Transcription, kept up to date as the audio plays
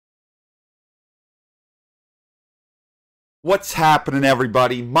What's happening,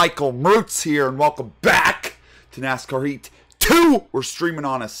 everybody? Michael Mrucz here, and welcome back to NASCAR Heat 2. We're streaming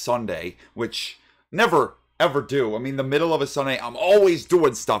on a Sunday, which never, ever do. I mean, the middle of a Sunday, I'm always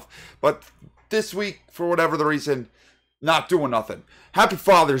doing stuff. But this week, for whatever the reason, not doing nothing. Happy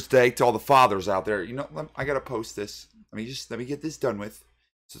Father's Day to all the fathers out there. You know, I got to post this. Let me get this done with.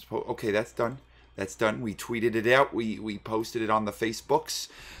 Okay, that's done. That's done. We tweeted it out. We posted it on the Facebooks.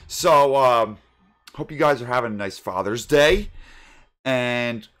 So, hope you guys are having a nice Father's Day.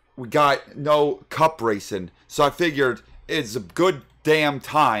 And we got no cup racing. So I figured it's a good damn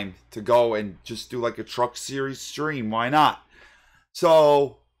time to go and just do like a truck series stream. Why not?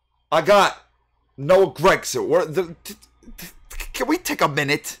 So I got Noah Gregson. Can we take a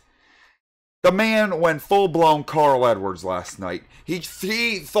minute? The man went full-blown Carl Edwards last night. He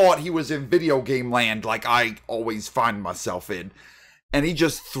thought he was in video game land like I always find myself in. And he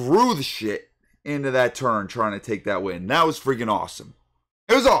just threw the shit into that turn trying to take that win. That was freaking awesome.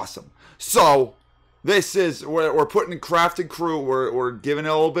 It was awesome. So, this is, we're putting in Crafted Crew. We're giving it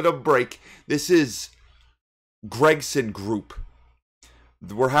a little bit of a break. This is Gregson Group.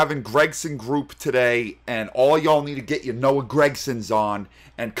 We're having Gregson Group today, and all y'all need to get your Noah Gregsons on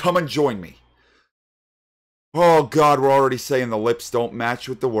and come and join me. Oh, God, we're already saying the lips don't match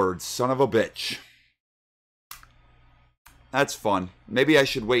with the words. Son of a bitch. That's fun. Maybe I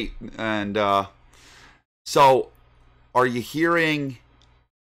should wait. And, so, are you hearing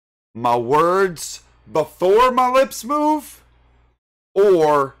my words before my lips move?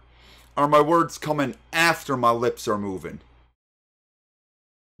 Or are my words coming after my lips are moving?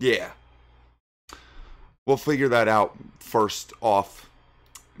 Yeah. We'll figure that out first off,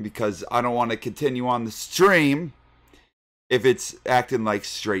 because I don't want to continue on the stream if it's acting like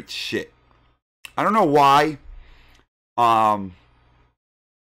straight shit. I don't know why.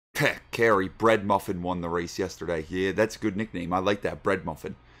 Carrie, Bread Muffin won the race yesterday. Yeah, that's a good nickname. I like that, Bread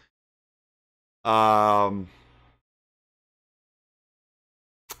Muffin.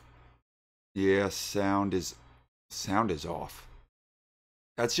 Yeah, sound is off.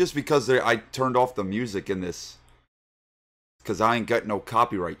 That's just because I turned off the music in this, because I ain't got no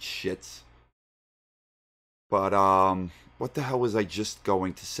copyright shits. But what the hell was I just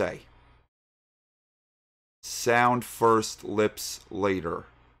going to say? Sound first, lips later.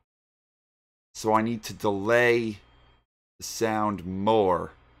 So I need to delay the sound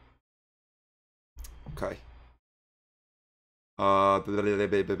more. Okay.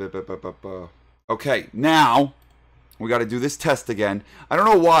 Okay, now we got to do this test again. I don't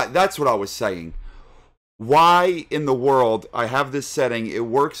know why. That's what I was saying. Why in the world I have this setting? It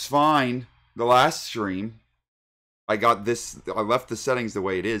works fine the last stream. I left the settings the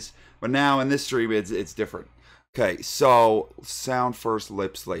way it is. But now in this stream, it's different. Okay, so sound first,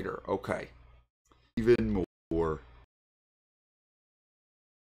 lips later. Okay. Even more.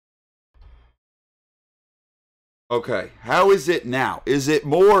 Okay, how is it now? Is it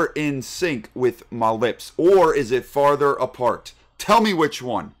more in sync with my lips, or is it farther apart? Tell me which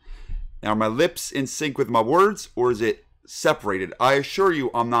one. Now, are my lips in sync with my words, or is it separated? I assure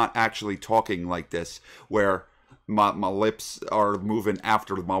you I'm not actually talking like this, where my lips are moving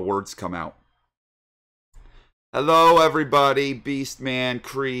after my words come out. Hello, everybody. Beastman,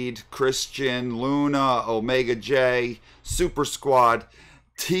 Creed, Christian, Luna, Omega J, Super Squad,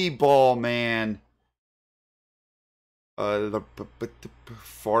 T-Ball Man. Farther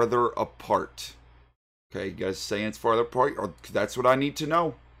apart. Okay, you guys saying it's farther apart? Or that's what I need to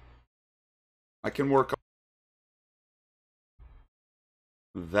know. I can work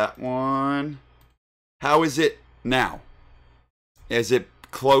on that one. How is it now? Is it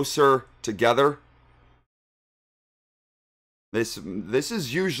closer together? This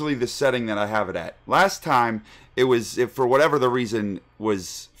is usually the setting that I have it at. Last time, it for whatever the reason,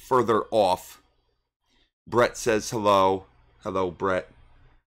 was further off. Brett says hello. Hello, Brett.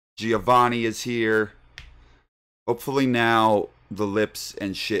 Giovanni is here. Hopefully now the lips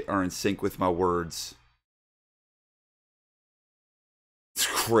and shit are in sync with my words.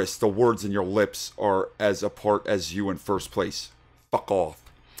 Chris, the words in your lips are as apart as you in first place. Fuck off.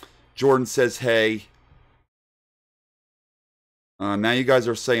 Jordan says hey. Now you guys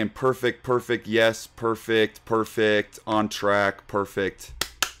are saying perfect, perfect, yes, perfect, perfect, on track, perfect.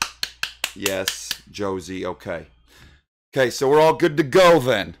 Yes, Josie, okay. Okay, so we're all good to go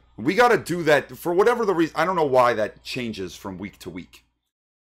then. We got to do that for whatever the reason. I don't know why that changes from week to week.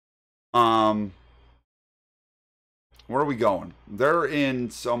 Where are we going? They're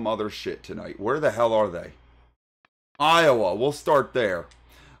in some other shit tonight. Where the hell are they? Iowa, we'll start there.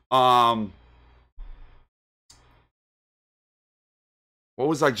 what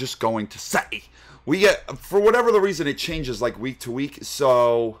was I just going to say? We get, for whatever the reason, it changes like week to week.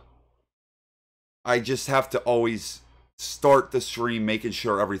 So I just have to always start the stream making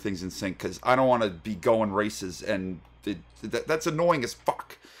sure everything's in sync, because I don't want to be going races, and that's annoying as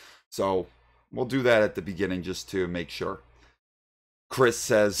fuck. So we'll do that at the beginning just to make sure. Chris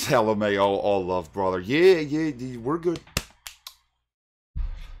says, LMAO, all love, brother. Yeah, we're good.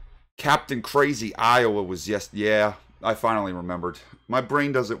 Captain Crazy, Iowa was yeah, I finally remembered. My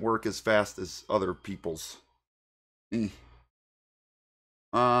brain doesn't work as fast as other people's.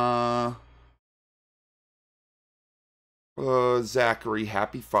 Zachary,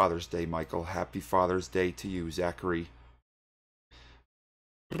 happy Father's Day, Michael. Happy Father's Day to you, Zachary.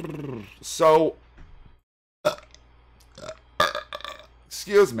 So,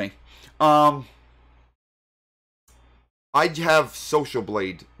 excuse me. I have Social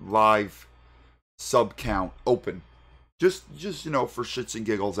Blade live sub count open. Just you know, for shits and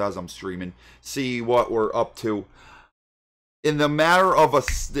giggles as I'm streaming. See what we're up to. In the matter of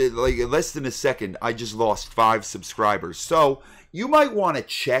like less than a second, I just lost 5 subscribers. So you might want to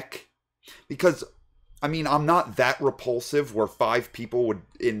check, because I mean, I'm not that repulsive where 5 people would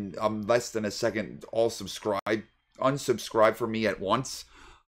in less than a second all unsubscribe from me at once.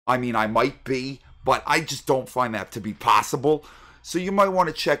 I mean, I might be, but I just don't find that to be possible. So you might want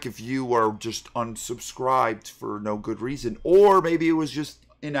to check if you are just unsubscribed for no good reason, or maybe it was just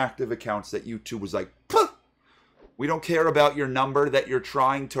inactive accounts that YouTube was like, puh! We don't care about your number that you're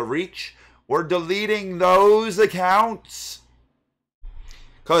trying to reach. We're deleting those accounts.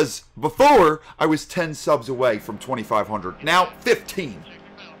 Because before, I was 10 subs away from 2,500. Now, 15.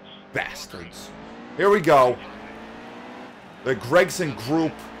 Bastards. Here we go. The Gregson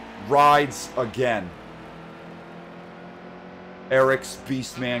group rides again. Eric's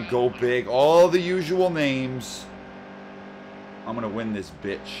Beastman, Go Big. All the usual names. I'm going to win this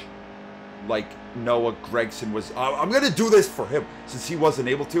bitch. Like Noah Gregson was. I'm going to do this for him since he wasn't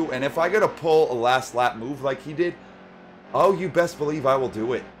able to. And if I got to pull a last lap move like he did, oh, you best believe I will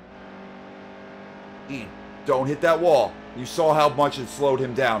do it. Don't hit that wall. You saw how much it slowed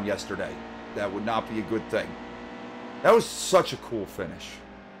him down yesterday. That would not be a good thing. That was such a cool finish.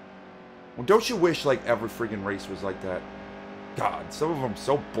 Well, don't you wish like every friggin' race was like that? God, some of them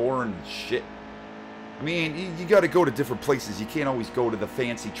so boring and shit. I mean, you got to go to different places. You can't always go to the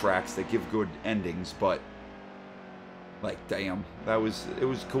fancy tracks that give good endings, but like, damn, it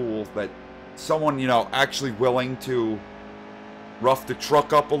was cool that someone, you know, actually willing to rough the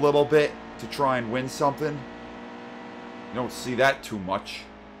truck up a little bit to try and win something. You don't see that too much.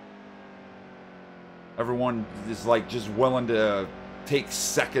 Everyone is like just willing to take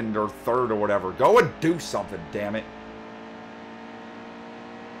second or third or whatever. Go and do something, damn it.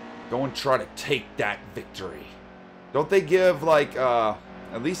 Go and try to take that victory. Don't they give, like, at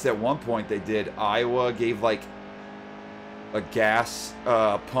least at one point they did, Iowa gave, like, a gas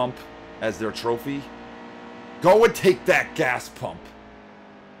pump as their trophy? Go and take that gas pump.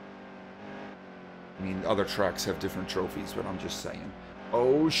 I mean, other tracks have different trophies, but I'm just saying.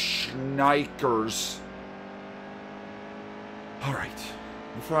 Oh, schnikers. All right.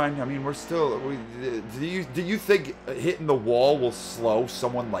 We're fine. I mean, we're still... do you think hitting the wall will slow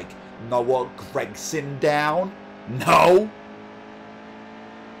someone like Noah Gregson down? No.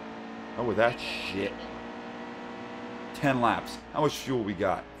 Oh, with that shit. 10 laps. How much fuel we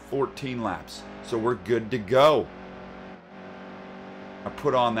got? 14 laps. So we're good to go. I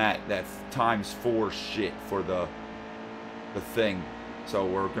put on that ×4 shit for the thing. So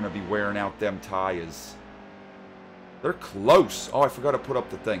we're going to be wearing out them tires. They're close. Oh, I forgot to put up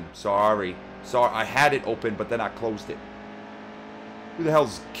the thing. Sorry. I had it open, but then I closed it. Who the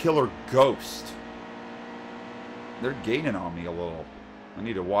hell's Killer Ghost? They're gaining on me a little. I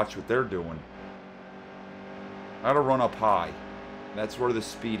need to watch what they're doing. I gotta run up high. That's where the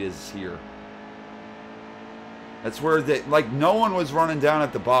speed is here. That's where like, no one was running down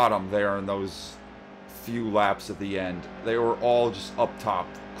at the bottom there in those few laps at the end. They were all just up top,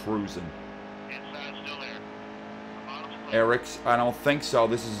 cruising. Eric's, I don't think so.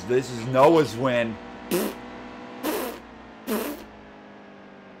 This is Noah's win.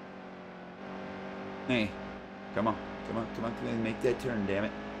 Hey, come on, make that turn, damn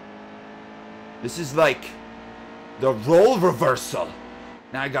it. This is like the role reversal.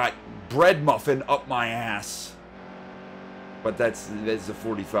 Now I got bread muffin up my ass. But that's a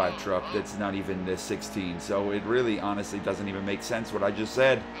 45 truck. That's not even the 16. So it really, honestly, doesn't even make sense what I just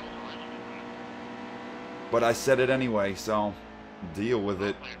said. But I said it anyway, so deal with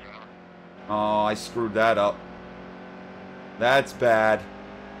it. Oh, I screwed that up. That's bad.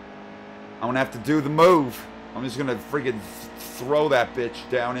 I'm going to have to do the move. I'm just gonna friggin' throw that bitch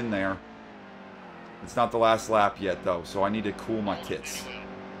down in there. It's not the last lap yet, though, so I need to cool my tits.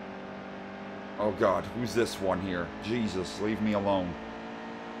 Oh, God. Who's this one here? Jesus, leave me alone.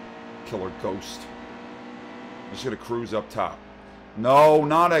 Killer ghost. I'm just gonna cruise up top. No,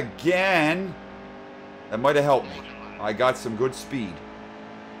 not again! That might have helped me. I got some good speed.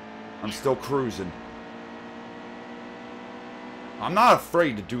 I'm still cruising. I'm not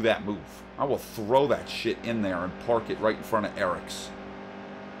afraid to do that move. I will throw that shit in there and park it right in front of Eric's.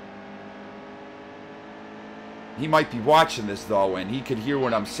 He might be watching this, though, and he could hear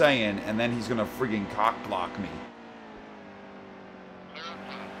what I'm saying, and then he's gonna friggin' cock block me.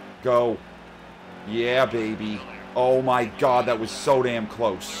 Go. Yeah, baby. Oh my God, that was so damn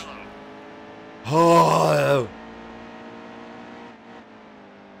close. Oh.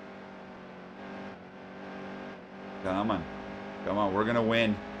 Come on. Come on, we're gonna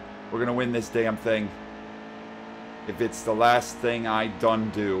win. We're gonna win this damn thing. If it's the last thing I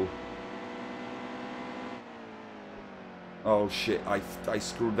done do. Oh shit, I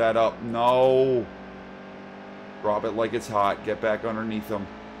screwed that up. No. Drop it like it's hot. Get back underneath him.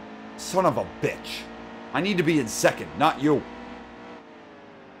 Son of a bitch. I need to be in second, not you.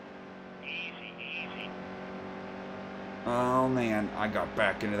 Oh man, I got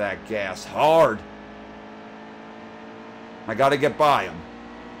back into that gas hard. I gotta get by him.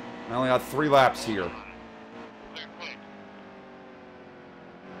 I only got 3 laps here.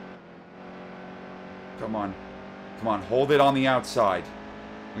 Come on. Come on, hold it on the outside.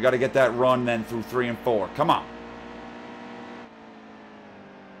 We gotta get that run then through 3 and 4. Come on.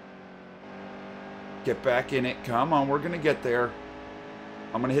 Get back in it. Come on, we're gonna get there.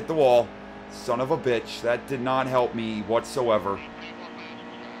 I'm gonna hit the wall. Son of a bitch. That did not help me whatsoever.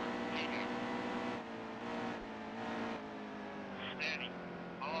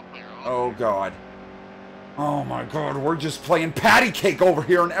 Oh, God. Oh, my God. We're just playing patty cake over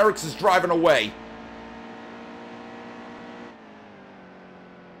here, and Eric's is driving away.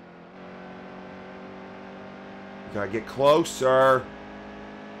 Gotta get closer.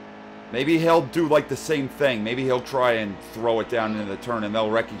 Maybe he'll do, like, the same thing. Maybe he'll try and throw it down into the turn, and they'll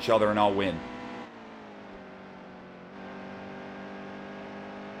wreck each other, and I'll win.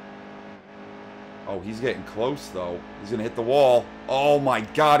 Oh, he's getting close, though. He's going to hit the wall. Oh, my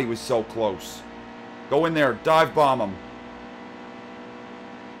God, he was so close. Go in there. Dive bomb him.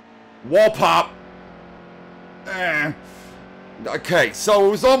 Wall pop. Okay, so it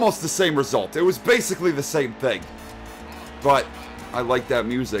was almost the same result. It was basically the same thing. But I like that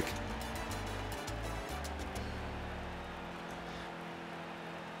music.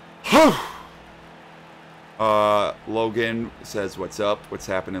 Logan says, what's up? What's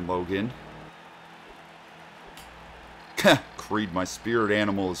happening, Logan? Creed, my spirit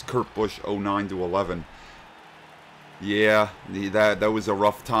animal is Kurt Busch 09 to 11. Yeah, that was a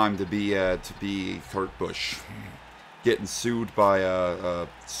rough time to be Kurt Busch. Getting sued by a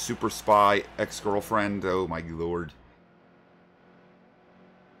super spy ex-girlfriend. Oh my lord.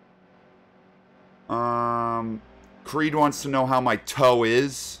 Creed wants to know how my toe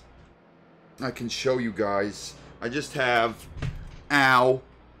is. I can show you guys. I just have, ow.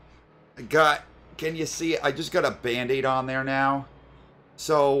 Can you see it? I just got a Band-Aid on there now.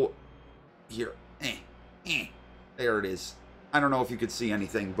 So, here. There it is. I don't know if you could see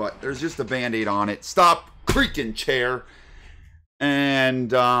anything, but there's just a Band-Aid on it. Stop creaking, chair.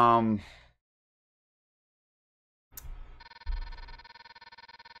 And,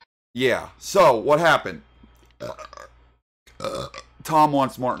 yeah. So, what happened? Tom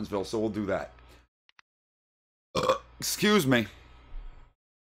wants Martinsville, so we'll do that. Excuse me.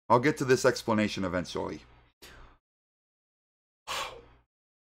 I'll get to this explanation eventually.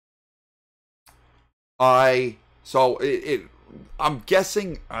 I'm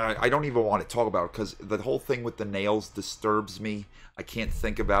guessing, I don't even want to talk about it because the whole thing with the nails disturbs me. I can't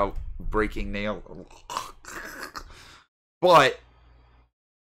think about breaking nail. But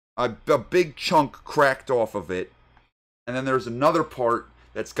a big chunk cracked off of it. And then there's another part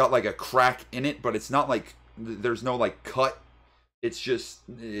that's got like a crack in it, but it's not like, there's no like cut. It's just,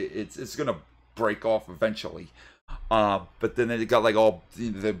 it's gonna break off eventually. But then it got like all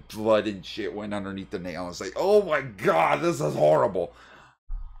the blood and shit went underneath the nail. It's like, oh my god, this is horrible.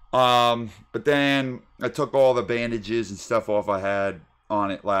 But then I took all the bandages and stuff off I had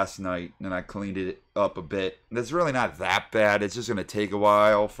on it last night, and I cleaned it up a bit. And it's really not that bad. It's just gonna take a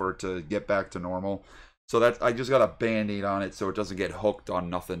while for it to get back to normal. So that's, I just got a Band-Aid on it so it doesn't get hooked on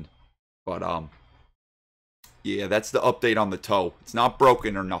nothing. But yeah, that's the update on the toe. It's not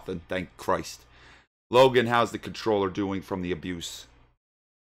broken or nothing, thank Christ. Logan, how's the controller doing from the abuse?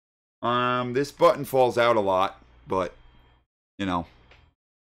 This button falls out a lot, but, you know,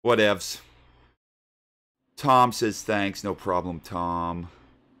 whatevs. Tom says thanks. No problem, Tom.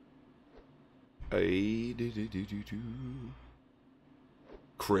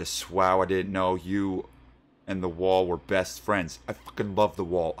 Chris, wow, I didn't know you and the wall were best friends. I fucking love the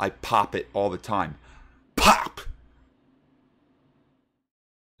wall. I pop it all the time. Pop!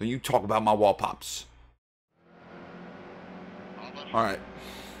 So you talk about my wall pops. Alright.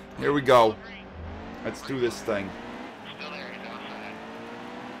 Here we go. Let's do this thing.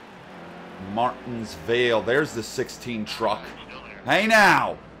 Martinsville. There's the 16 truck. Hey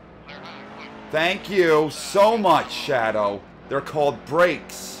now! Thank you so much, Shadow. They're called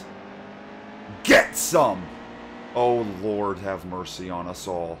brakes. Get some! Oh, Lord, have mercy on us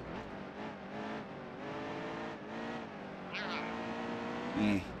all.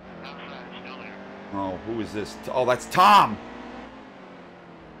 Oh, who is this? Oh, that's Tom!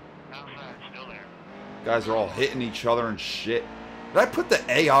 Guys are all hitting each other and shit. Did I put the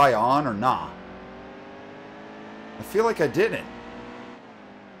AI on or nah? I feel like I didn't.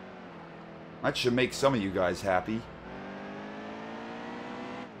 That should make some of you guys happy.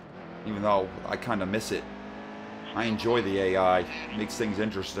 Even though I kind of miss it. I enjoy the AI. It makes things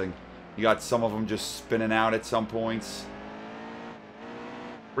interesting. You got some of them just spinning out at some points.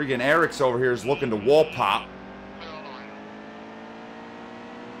 Freaking Eric's over here is looking to wall pop.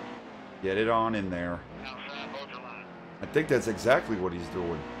 Get it on in there. I think that's exactly what he's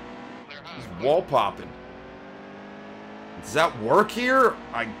doing. He's wall popping. Does that work here?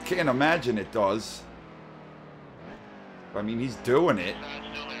 I can't imagine it does. I mean, he's doing it.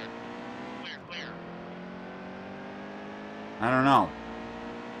 I don't know.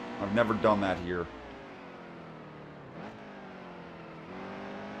 I've never done that here.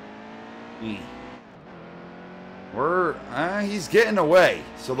 He's getting away.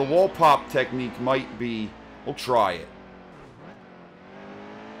 So the wall pop technique might be... We'll try it.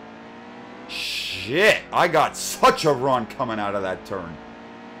 Shit, I got such a run coming out of that turn.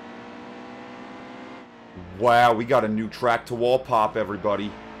 Wow, we got a new track to wall pop,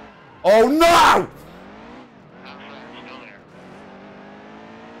 everybody. Oh no!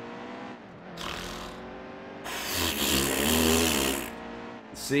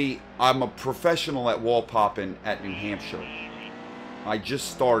 See, I'm a professional at wall popping at New Hampshire. I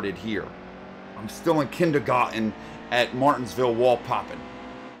just started here. I'm still in kindergarten at Martinsville wall popping.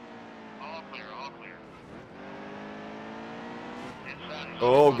 All clear, all clear.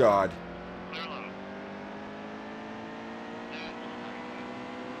 Oh God. Clear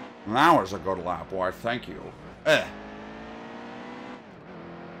low. Hours a good lap, boy. Thank you.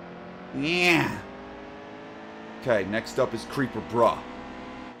 Yeah. Okay, next up is Creeper Bruh.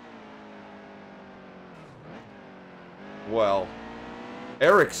 Well,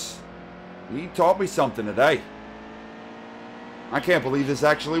 Eric's, he taught me something today. I can't believe this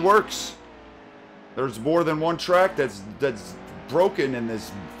actually works. There's more than one track that's broken in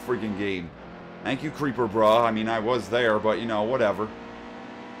this freaking game. Thank you, Creeper Bruh. I mean, I was there, but, you know, whatever.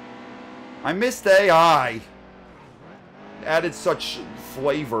 I missed AI. It added such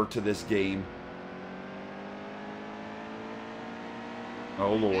flavor to this game.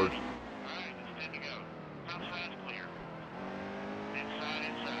 Oh, Lord.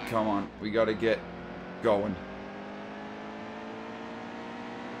 Come on, we gotta get going.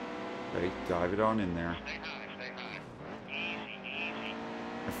 Okay, dive it on in there. Stay high, stay high. Easy, easy.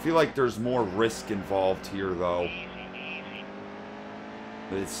 I feel like there's more risk involved here, though. Easy.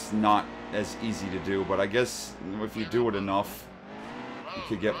 It's not as easy to do, but I guess if you do it enough, you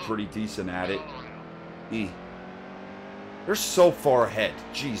could get pretty decent at it. They're so far ahead.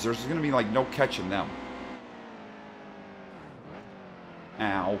 Jeez, there's gonna be like no catching them.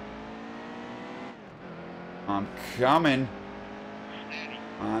 Ow. I'm coming.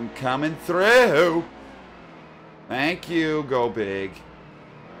 I'm coming through. Thank you, Go Big.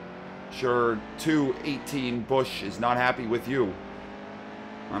 Sure, 218 Bush is not happy with you.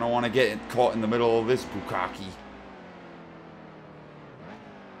 I don't want to get caught in the middle of this bukkake.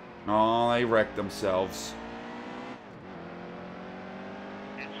 Oh, they wrecked themselves.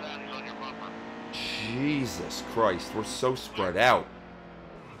 Jesus Christ, we're so spread out.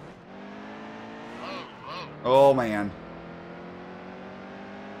 Oh, man.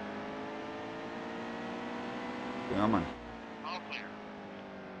 Come on.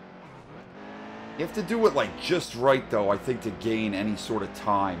 You have to do it, like, just right, though, I think, to gain any sort of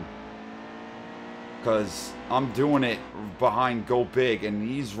time. Because I'm doing it behind Go Big, and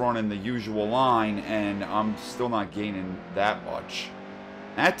he's running the usual line, and I'm still not gaining that much.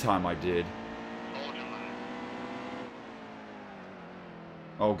 That time I did.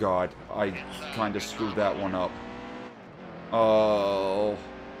 Oh god, I kind of screwed that one up. Oh.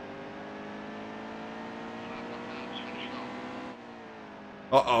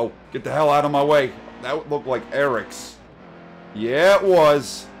 Uh-oh. Get the hell out of my way. That would look like Eric's. Yeah, it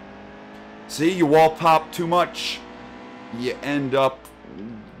was. See, you wall pop too much. You end up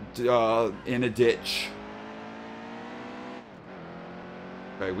in a ditch.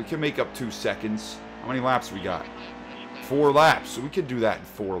 Okay, we can make up 2 seconds. How many laps we got? 4 laps. So we could do that in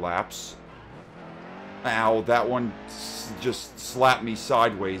 4 laps. Ow, that one just slapped me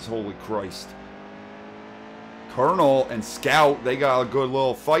sideways. Holy Christ. Colonel and Scout, they got a good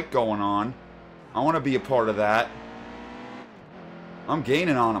little fight going on. I want to be a part of that. I'm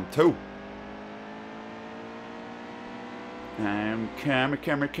gaining on them, too. I'm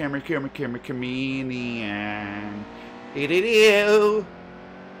chameleon.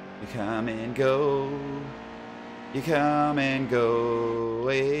 You come and go. You come and go.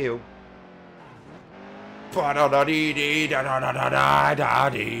 Ayo.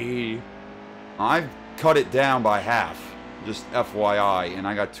 I've cut it down by half. Just FYI, and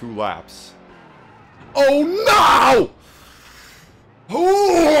I got 2 laps. Oh no!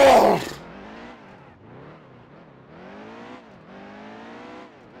 Oh!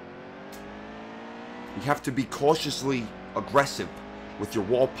 You have to be cautiously aggressive with your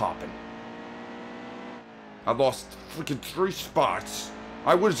wall popping. I lost freaking 3 spots.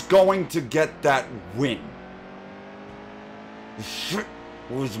 I was going to get that win. The shit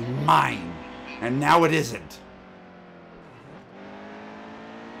was mine, and now it isn't.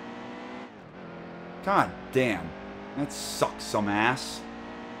 God damn. That sucks some ass.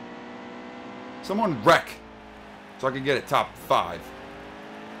 Someone wreck so I can get a top 5.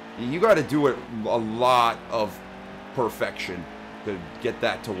 You got to do it a lot of perfection to get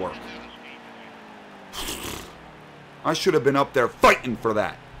that to work. I should have been up there fighting for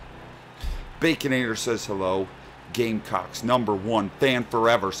that. Baconator says hello. Gamecocks #1 fan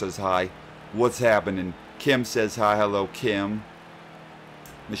forever says hi. What's happening? Kim says hi. Hello, Kim.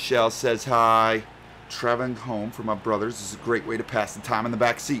 Michelle says hi. Traveling home for my brothers is a great way to pass the time in the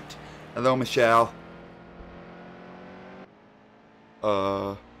back seat. Hello, Michelle.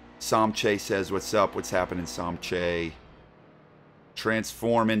 Samche says, what's up? What's happening, Samche?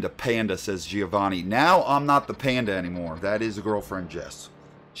 Transform into Panda, says Giovanni. Now I'm not the Panda anymore. That is a girlfriend, Jess.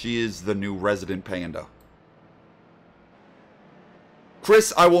 She is the new resident Panda.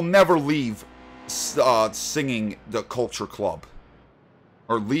 Chris, I will never leave singing the Culture Club.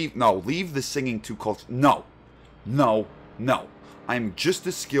 Or leave the singing to Culture. No. No. No. I'm just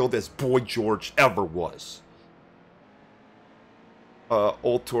as skilled as Boy George ever was.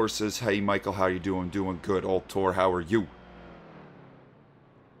 Old Tor says, hey, Michael, how you doing? Doing good. Old Tor, how are you?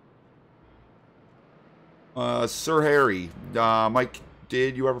 Sir Harry, Mike,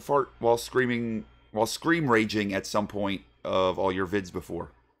 did you ever fart while scream raging at some point of all your vids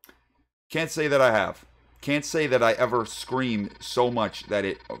before? Can't say that I have. Can't say that I ever scream so much that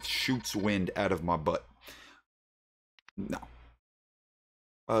it shoots wind out of my butt. No.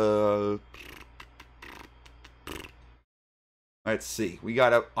 Let's see. We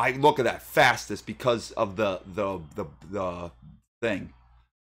gotta. I look at that fastest because of the thing.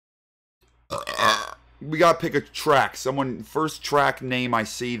 We gotta pick a track. First track name I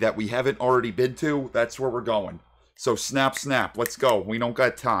see that we haven't already been to. That's where we're going. So snap, snap. Let's go. We don't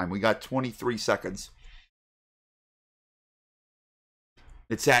got time. We got 23 seconds.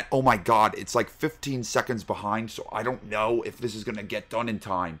 It's at, oh my god, it's like 15 seconds behind, so I don't know if this is gonna get done in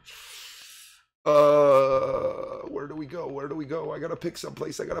time. Where do we go? Where do we go? I gotta pick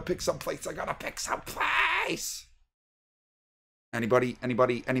someplace. I gotta pick someplace. I gotta pick someplace. Anybody?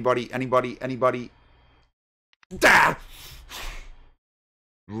 Anybody? Anybody? Anybody? Anybody? Ah!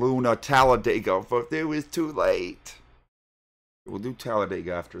 Luna, Talladega, but it was too late. We'll do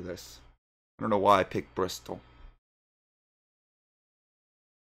Talladega after this. I don't know why I picked Bristol.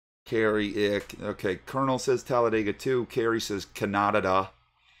 Carrie, okay, Colonel says Talladega too. Carrie says Canada.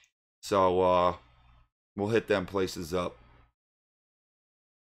 So, we'll hit them places up.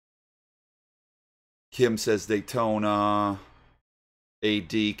 Kim says Daytona.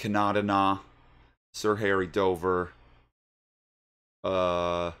 AD, Canada. Sir Harry, Dover.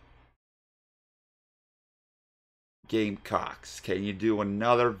 Gamecocks, can you do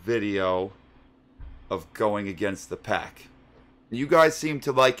another video of going against the pack? You guys seem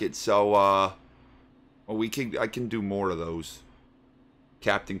to like it, so, well, I can do more of those.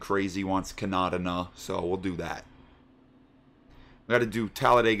 Captain Crazy wants Canada, so we'll do that. We gotta do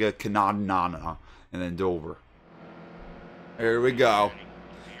Talladega, Canada, and then Dover. There we go.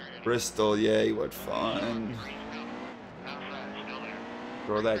 Bristol, yay, what fun.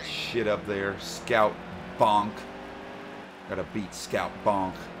 Throw that shit up there. Scout bonk. Gotta beat Scout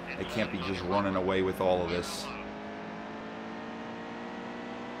bonk. They can't be just running away with all of this.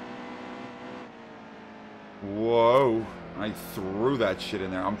 Whoa. I threw that shit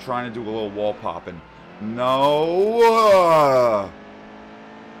in there. I'm trying to do a little wall popping. No.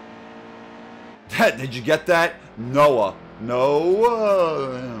 Did you get that? Noah.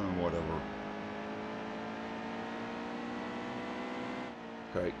 Noah. Whatever.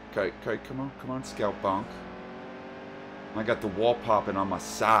 Okay, come on, Scout bonk. I got the wall popping on my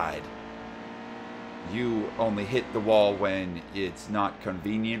side. You only hit the wall when it's not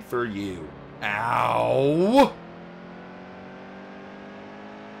convenient for you. Ow!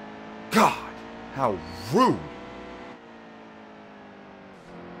 God, how rude.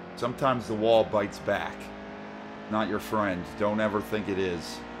 Sometimes the wall bites back. Not your friend. Don't ever think it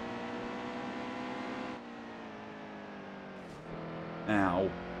is. Ow.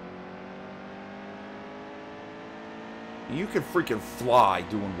 You can freaking fly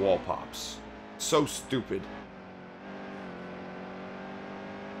doing wall pops. So stupid.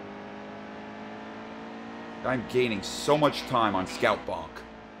 I'm gaining so much time on Scout Bonk.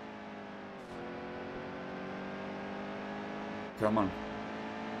 Come on.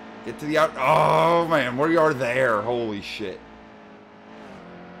 Get to the out. Oh, man. We are there. Holy shit.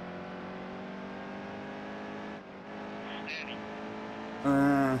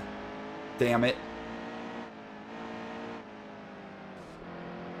 Damn it.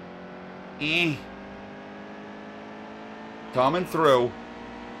 Coming through.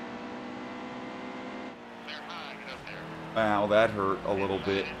 Wow, that hurt a little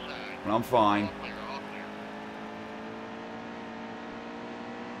bit. But I'm fine.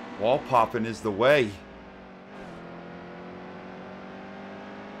 Wall popping is the way.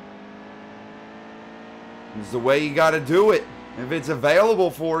 It's the way you gotta do it. If it's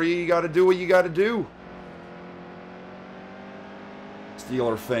available for you, you gotta do what you gotta do.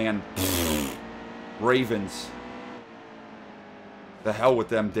 Steeler fan. Ravens. The hell with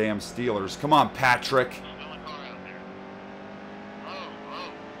them damn Steelers. Come on, Patrick.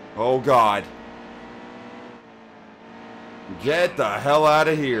 Oh, God. Get the hell out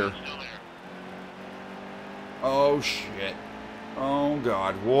of here. Oh, shit. Oh,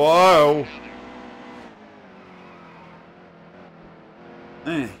 God. Whoa.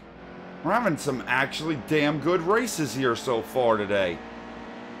 We're having some actually damn good races here so far today.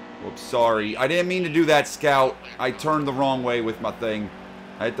 Whoops, sorry. I didn't mean to do that, Scout. I turned the wrong way with my thing.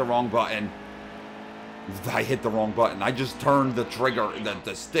 I hit the wrong button. I hit the wrong button. I just turned the trigger,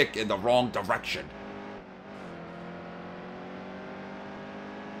 the stick in the wrong direction.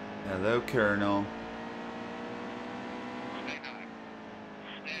 Hello, Colonel.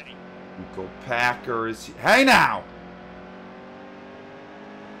 Uncle Packers. Hey, now!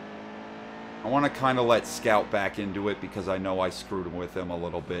 I want to kind of let Scout back into it because I know I screwed him with him a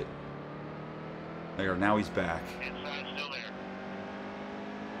little bit. There, now he's back.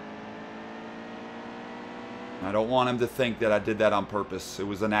 I don't want him to think that I did that on purpose. It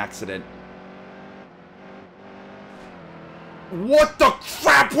was an accident. What the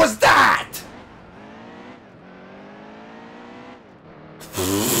crap was that?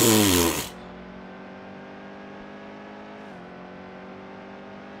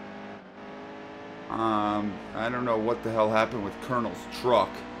 I don't know what the hell happened with Colonel's truck.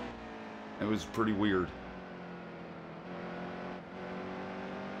 It was pretty weird.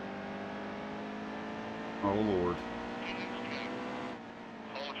 Oh, Lord.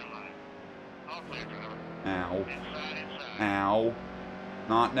 Ow. Ow.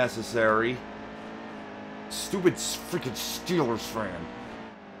 Not necessary. Stupid freaking Steelers fan.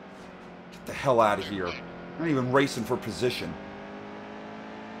 Get the hell out of here. I'm not even racing for position.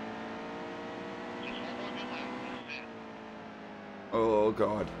 Oh,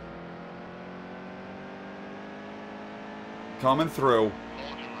 God. Coming through.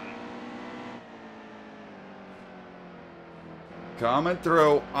 Coming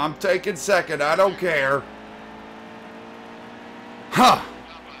through. I'm taking second. I don't care. Huh.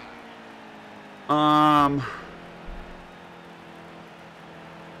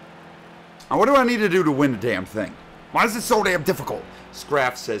 What do I need to do to win the damn thing? Why is it so damn difficult?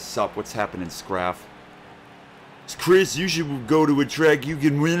 Scraff says, sup. What's happening, Scraff? Chris, you should go to a track you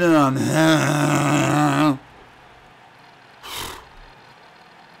can win on.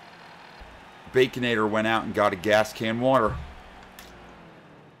 Baconator went out and got a gas can water.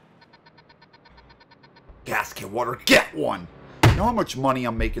 Gas can water, get one! You know how much money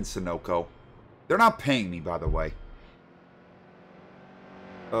I'm making Sunoco? They're not paying me, by the way.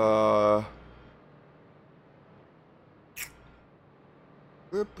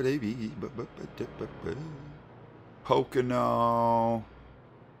 Pocono,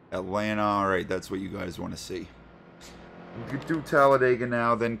 Atlanta. All right, that's what you guys want to see. We could do Talladega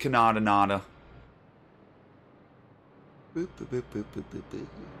now, then Canada Nada.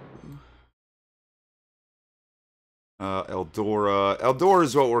 Eldora. Eldora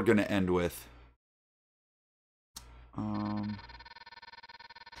is what we're gonna end with.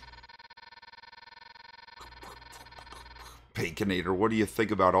 Baconator, what do you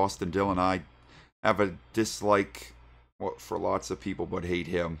think about Austin Dillon? I have a dislike for lots of people, but hate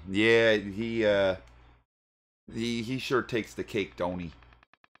him. Yeah, he sure takes the cake, don't he?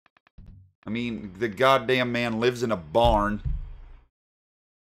 I mean, the goddamn man lives in a barn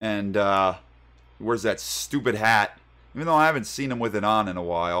and wears that stupid hat. Even though I haven't seen him with it on in a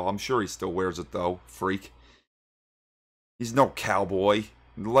while. I'm sure he still wears it though, freak. He's no cowboy.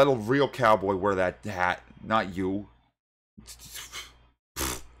 Let a real cowboy wear that hat, not you.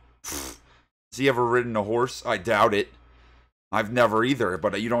 Has he ever ridden a horse? I doubt it. I've never either,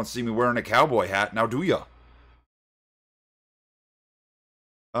 but you don't see me wearing a cowboy hat, now do ya?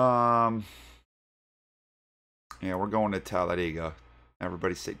 Yeah, we're going to Talladega.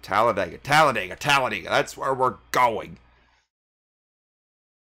 Everybody say Talladega, Talladega, Talladega. That's where we're going.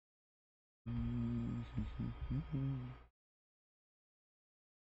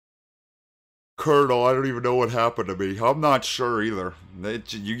 Colonel, I don't even know what happened to me. I'm not sure either.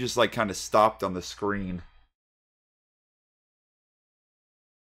 You just like kind of stopped on the screen.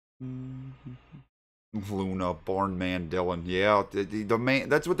 Luna, barn man Dylan. Yeah, the man.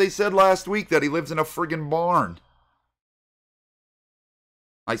 That's what they said last week, that he lives in a friggin' barn.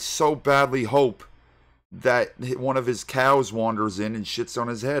 I so badly hope that one of his cows wanders in and shits on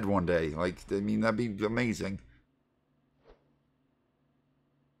his head one day. Like, I mean, that'd be amazing.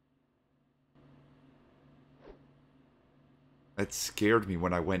 That scared me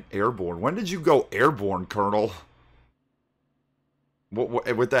when I went airborne. When did you go airborne, Colonel?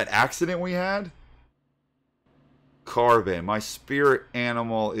 What with that accident we had? Carbon. My spirit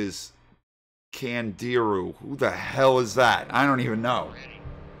animal is Candiru. Who the hell is that? I don't even know.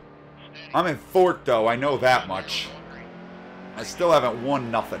 I'm in fourth, though. I know that much. I still haven't won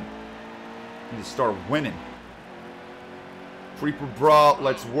nothing. I need to start winning. Creeper Bra,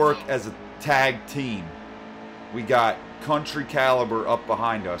 let's work as a tag team. We got Country Caliber up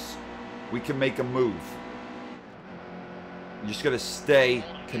behind us. We can make a move. You just gotta stay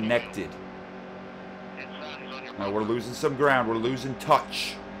connected. Now we're losing some ground. We're losing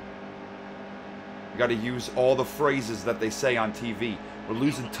touch. We gotta use all the phrases that they say on TV. We're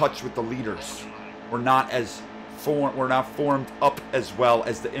losing touch with the leaders. We're not formed up as well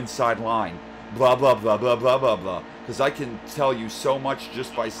as the inside line. Blah blah blah blah blah blah blah. Because I can tell you so much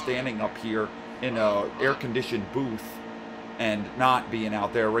just by standing up here in a air-conditioned booth and not being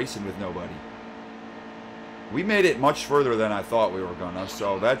out there racing with nobody. We made it much further than I thought we were gonna,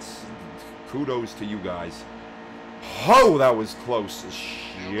 so that's kudos to you guys. Oh, that was close as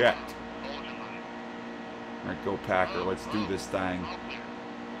shit. Alright, go Packer, let's do this thing.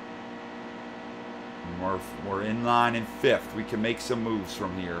 We're in line in fifth. We can make some moves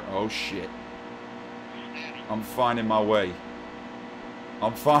from here. Oh shit. I'm finding my way.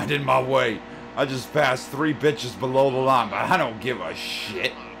 I'm finding my way. I just passed 3 bitches below the line, but I don't give a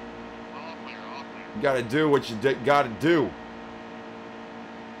shit. You gotta do what you gotta do.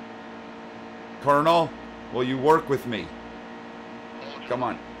 Colonel, will you work with me? Come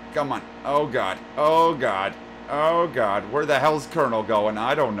on, come on. Oh God, oh God, oh God. Where the hell's Colonel going?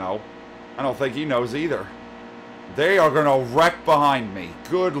 I don't know. I don't think he knows either. They are gonna wreck behind me.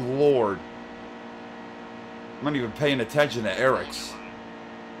 Good Lord. I'm not even paying attention to Eric's.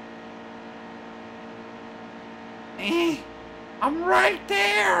 I'm right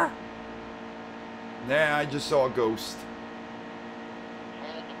there. Nah, I just saw a ghost.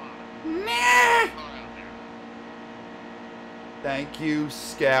 Nah. Thank you,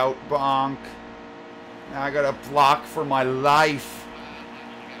 Scout Bonk. Now I got a block for my life.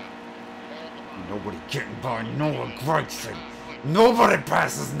 Nobody getting by Noah Gregson. Nobody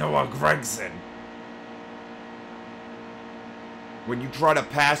passes Noah Gregson. When you try to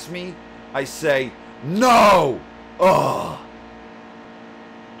pass me, I say, no! Ugh!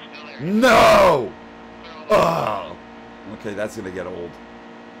 No! Ugh! Okay, that's gonna get old.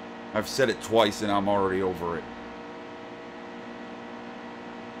 I've said it twice and I'm already over it.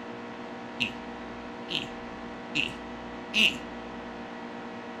 Keeping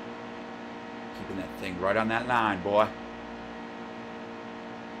that thing right on that line, boy.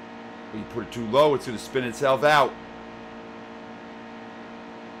 When you put it too low, it's gonna spin itself out.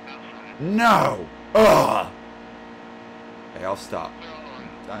 No! Ugh! Okay, I'll stop.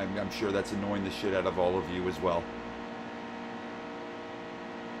 I'm sure that's annoying the shit out of all of you as well.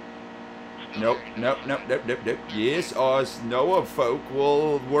 Nope, nope, nope, nope, nope, nope. Yes, us Noah folk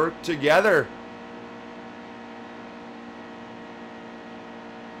will work together.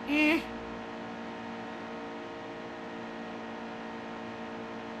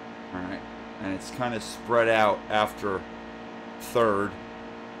 Alright, and it's kind of spread out after third.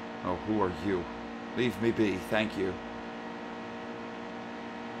 Oh, who are you? Leave me be, thank you.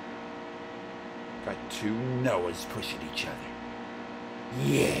 Got two Noahs pushing each other.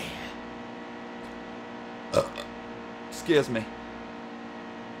 Yeah. Excuse me.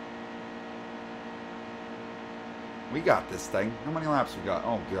 We got this thing. How many laps we got?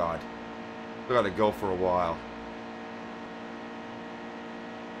 Oh, God. We gotta go for a while.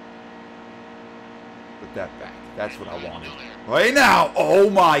 Put that back. That's what I wanted. Right now! Oh,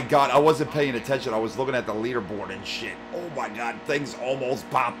 my God. I wasn't paying attention. I was looking at the leaderboard and shit. Oh, my God. Things almost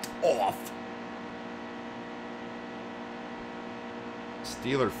popped off.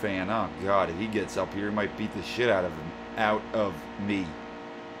 Steeler fan. Oh, God. If he gets up here, he might beat the shit out of him. Out of me.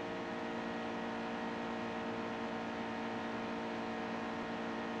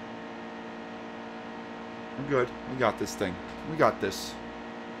 We're good. We got this thing. We got this.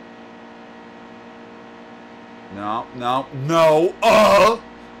 No, no, no.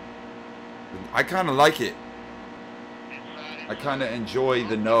 I kind of like it. I kind of enjoy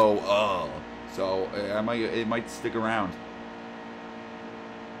the no. So it might stick around.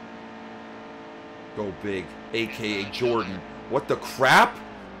 Go big, aka Jordan. What the crap?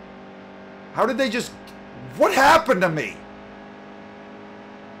 How did they just... What happened to me?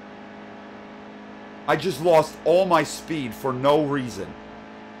 I just lost all my speed for no reason.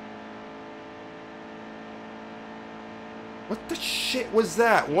 What the shit was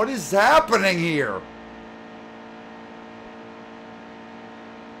that? What is happening here?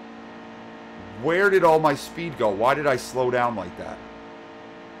 Where did all my speed go? Why did I slow down like that?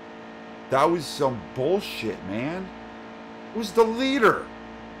 That was some bullshit, man. Who's the leader?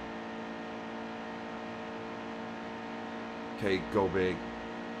 Okay, go big.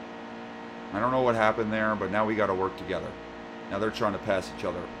 I don't know what happened there, but now we got to work together. Now they're trying to pass each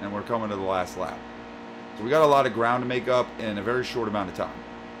other, and we're coming to the last lap. So we got a lot of ground to make up in a very short amount of time.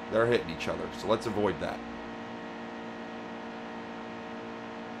 They're hitting each other, so let's avoid that.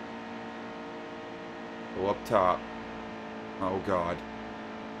 Go up top. Oh, God.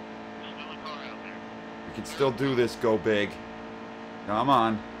 We can still do this, go big. Come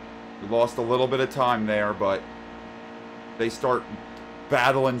on. We lost a little bit of time there, but they start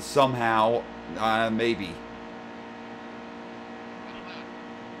battling somehow. Maybe.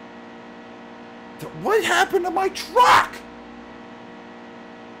 What happened to my truck?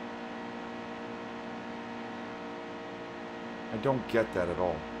 I don't get that at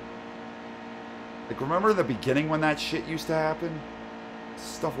all. Like, remember the beginning when that shit used to happen?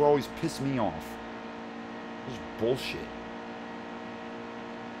 Stuff would always piss me off. It was bullshit.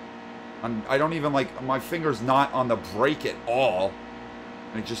 I don't even, like, my finger's not on the brake at all.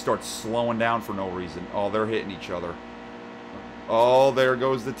 And it just starts slowing down for no reason. Oh, they're hitting each other. Oh, there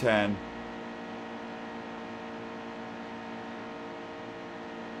goes the 10.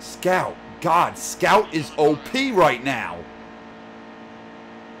 Scout. God, Scout is OP right now.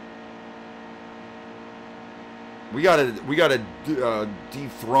 We gotta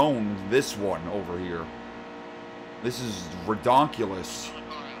dethrone this one over here. This is redonkulous.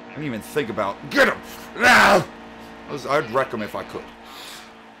 I didn't even think about... Get him! Ah! I'd wreck him if I could.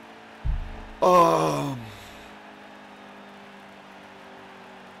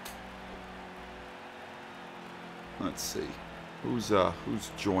 Let's see. Who's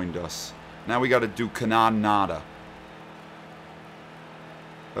joined us? Now we gotta do Kanan Nada.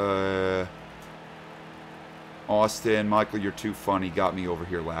 Austin, Michael, you're too funny. Got me over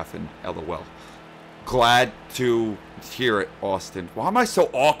here laughing. LOL. Glad to hear it, Austin. Why am I so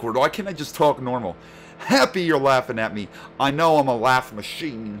awkward? Why can't I just talk normal? Happy you're laughing at me. I know I'm a laugh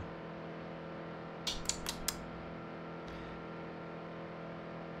machine.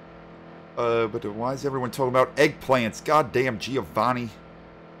 But why is everyone talking about eggplants? Goddamn, Giovanni.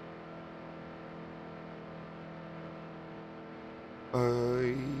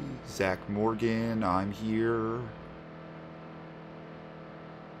 Zach Morgan, I'm here.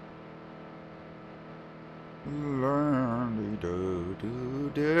 Learn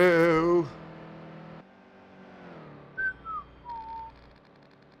do.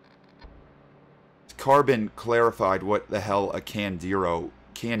 Carbon clarified what the hell a Candiru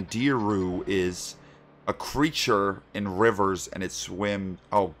is. A creature in rivers and it swims.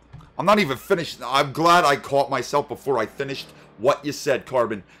 Oh, I'm not even finished. I'm glad I caught myself before I finished what you said,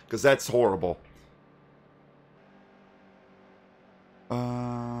 Carbon, because that's horrible.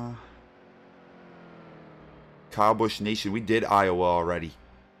 Kyle Busch Nation. We did Iowa already.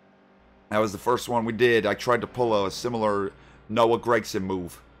 That was the first one we did. I tried to pull a similar Noah Gragson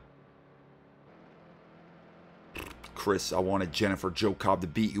move. Chris, I wanted Jennifer Joe Cobb to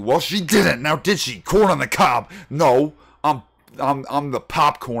beat you. Well, she didn't. Now did she? Corn on the cob. No, I'm the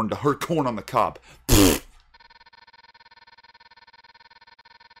popcorn to her corn on the cob.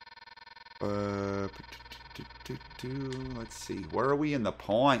 Let's see. Where are we in the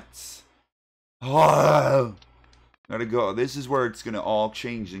points? Oh, gotta go. This is where it's gonna all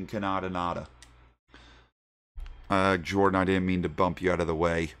change in Canada Nada. Jordan, I didn't mean to bump you out of the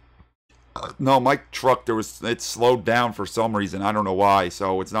way. No, my truck, it slowed down for some reason. I don't know why,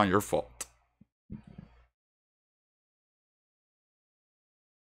 so it's not your fault.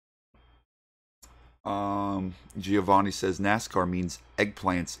 Giovanni says NASCAR means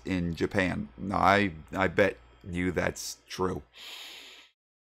eggplants in Japan. No, I bet you that's true.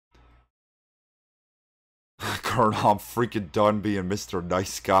 Colonel, I'm freaking done being Mr.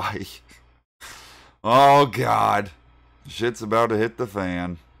 Nice Guy. Oh, God. Shit's about to hit the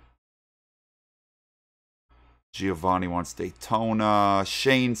fan. Giovanni wants Daytona.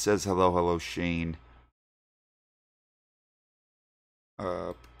 Shane says hello, hello, Shane.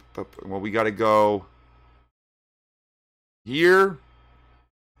 Well, we got to go here.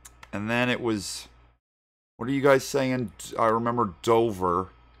 And then it was... What are you guys saying? I remember Dover.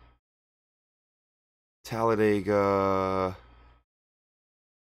 Talladega.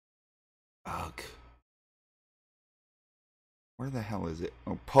 Ugh. Where the hell is it?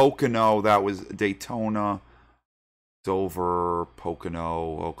 Oh, Pocono. That was Daytona. Dover.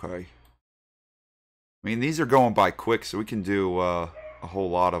 Pocono. Okay. I mean, these are going by quick, so we can do a whole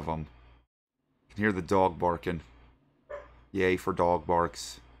lot of them. You can hear the dog barking. Yay for dog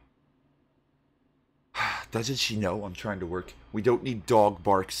barks. Doesn't she know I'm trying to work? We don't need dog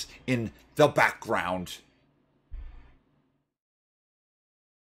barks in the background.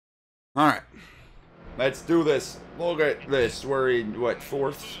 Alright. Let's do this. Look at this. We're in, what,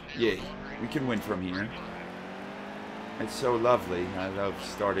 fourth? Yay. We can win from here. It's so lovely. I love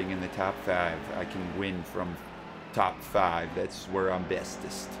starting in the top 5. I can win from top 5. That's where I'm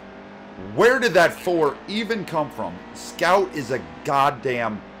bestest. Where did that 4 even come from? Scout is a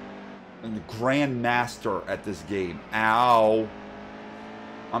goddamn grandmaster at this game. Ow.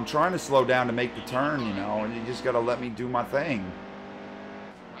 I'm trying to slow down to make the turn, you know, and you just gotta let me do my thing.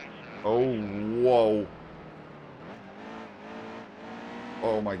 Oh, whoa.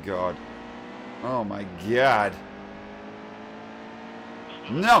 Oh my god. Oh my god.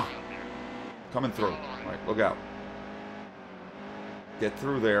 No! Coming through. Alright, look out. Get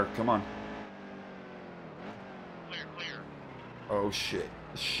through there. Come on. Clear, clear. Oh shit.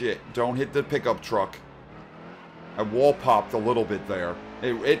 Shit. Don't hit the pickup truck. I wall popped a little bit there.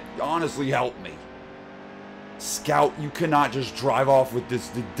 It honestly helped me. Scout, you cannot just drive off with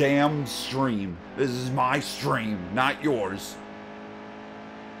the damn stream. This is my stream, not yours.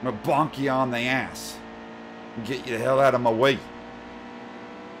 I'm gonna bonk you on the ass. And get you the hell out of my way.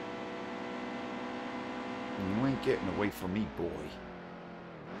 You ain't getting away from me, boy.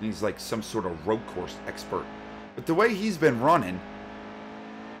 And he's like some sort of road course expert. But the way he's been running,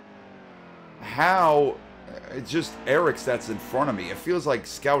 how it's just Eric's that's in front of me. It feels like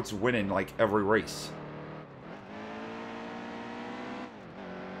Scout's winning like every race.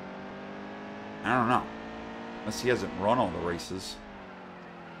 I don't know. Unless he hasn't run all the races.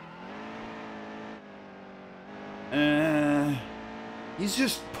 He's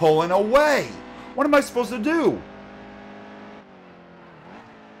just pulling away. What am I supposed to do?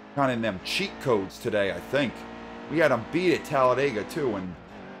 Kind of them cheat codes today, I think. We had him beat at Talladega too, and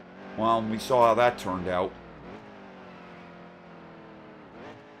well, we saw how that turned out.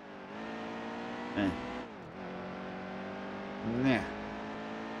 Nah.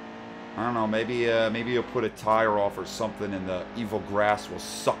 I don't know. Maybe you'll put a tire off or something, and the evil grass will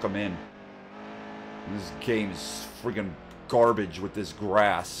suck him in. This game is friggin' garbage with this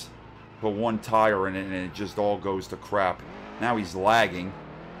grass. Put one tire in it, and it just all goes to crap. Now he's lagging.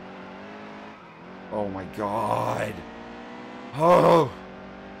 Oh my god. Oh.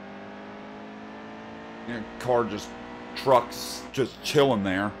 Your car just trucks just chilling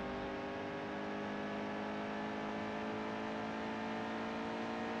there.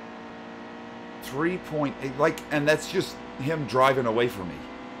 Like, and that's just him driving away from me.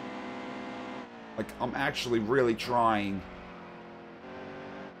 Like, I'm actually really trying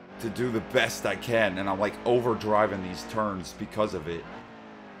to do the best I can, and I'm like over driving these turns because of it.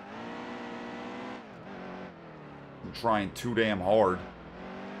 I'm trying too damn hard.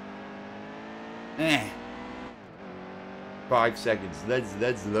 5 seconds.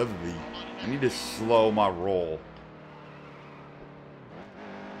 That's lovely. I need to slow my roll.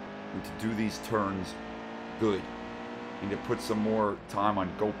 And to do these turns good. I need to put some more time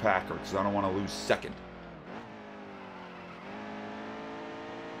on Go Packer because I don't want to lose second.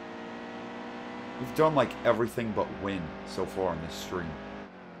 We've done like everything but win so far in this stream.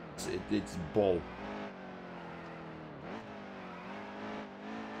 It's bull.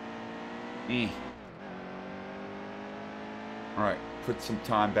 Alright, put some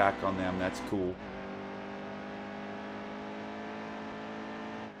time back on them. That's cool.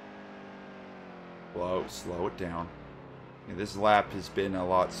 Slow it down. Yeah, this lap has been a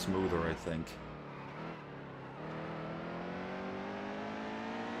lot smoother, I think.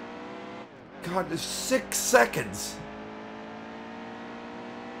 God, there's 6 seconds.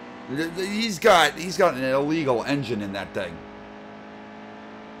 He's got an illegal engine in that thing.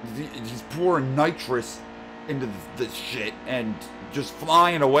 He's pouring nitrous into the shit and just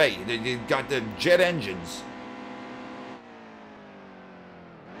flying away. They got the jet engines.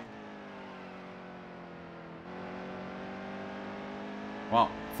 Well,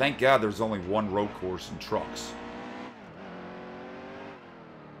 thank God there's only one road course in trucks.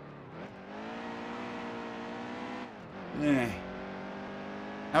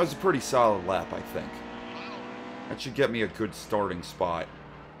 That was a pretty solid lap, I think. That should get me a good starting spot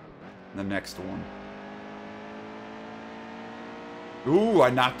in the next one. Ooh, I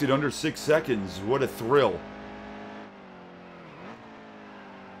knocked it under 6 seconds. What a thrill.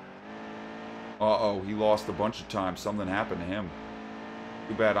 Uh-oh, he lost a bunch of time. Something happened to him.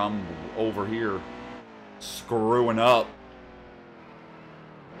 Too bad I'm over here screwing up.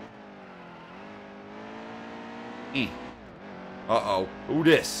 Uh-oh. Who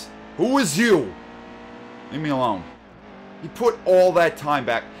this? Who is you? Leave me alone. He put all that time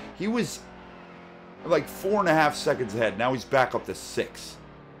back. He was like 4.5 seconds ahead. Now he's back up to 6.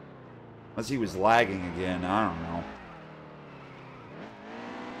 Unless he was lagging again. I don't know.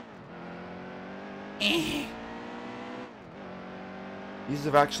 These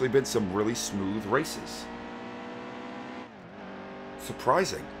have actually been some really smooth races.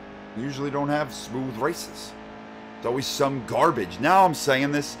 Surprising. We usually don't have smooth races. It's always some garbage. Now I'm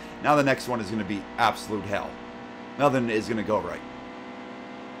saying this. Now the next one is going to be absolute hell. Nothing is going to go right.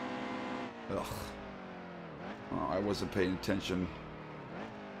 Ugh. Oh, I wasn't paying attention.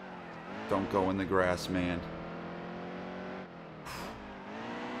 Don't go in the grass, man.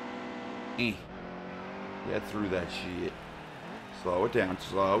 Get through that shit. Slow it down.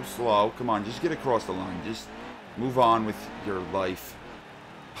 Slow, slow. Come on, just get across the line. Just move on with your life.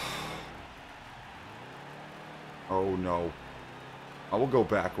 Oh, no. I will go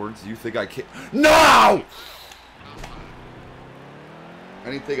backwards. You think I can't? No! I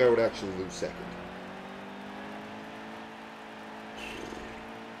didn't think I would actually lose second.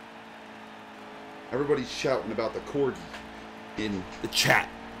 Everybody's shouting about the corgi in the chat.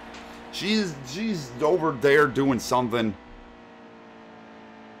 She's over there doing something.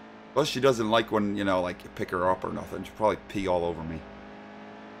 Plus, she doesn't like when, you know, like, you pick her up or nothing. She'll probably pee all over me.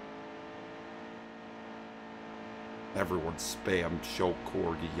 Everyone's spam show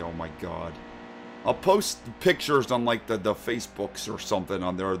corgi. Oh my god. I'll post pictures on like the Facebooks or something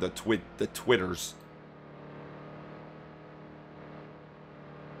on there, the Twitters.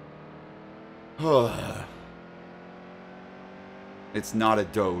 It's not a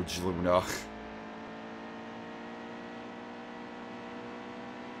Doge, Luna.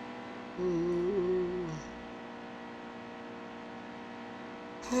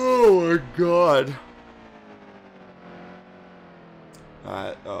 Oh my god.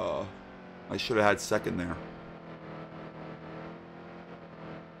 I should have had second there.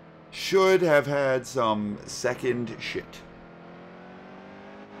 Should have had some second shit.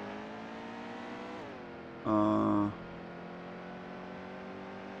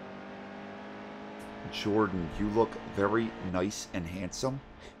 Jordan, you look very nice and handsome.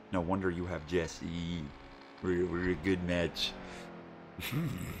 No wonder you have Jesse. We're a good match.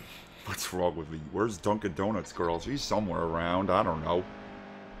 What's wrong with me? Where's Dunkin' Donuts girl? She's somewhere around. I don't know.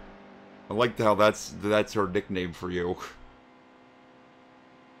 I like how that's her nickname for you.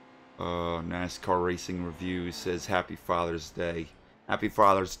 NASCAR Racing Review says Happy Father's Day. Happy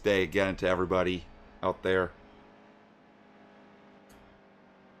Father's Day again to everybody out there.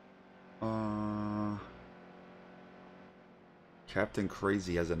 Captain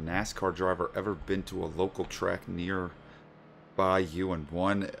Crazy, has a NASCAR driver ever been to a local track nearby you and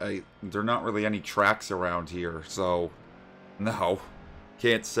won? There are not really any tracks around here, so no.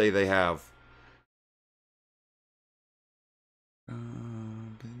 Can't say they have.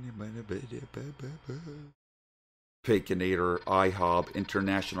 Baconator, IHOB,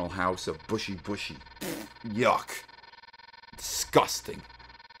 International House of Bushy. Yuck. Disgusting.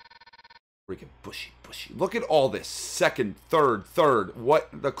 Freaking bushy. Look at all this. Second, third. What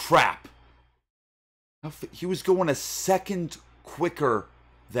the crap? He was going a second quicker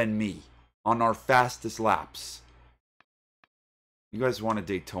than me on our fastest laps. You guys want a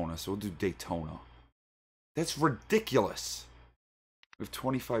Daytona, so we'll do Daytona. That's ridiculous. We have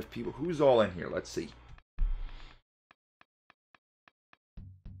 25 people. Who's all in here? Let's see.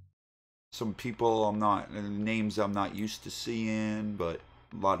 Some people names I'm not used to seeing, but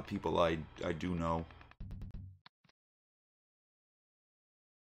a lot of people I do know.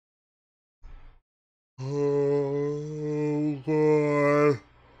 Oh, God.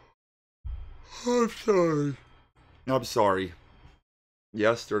 I'm sorry.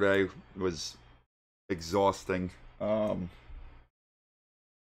 Yesterday was exhausting.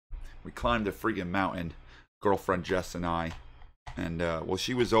 We climbed a freaking mountain, girlfriend Jess and I. And, well,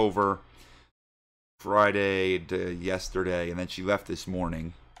 she was over Friday to yesterday, and then she left this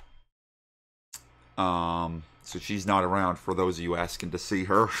morning. So she's not around for those of you asking to see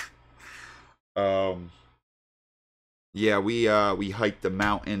her. Yeah, we hiked the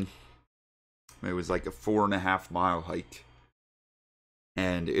mountain. It was like a 4.5 mile hike.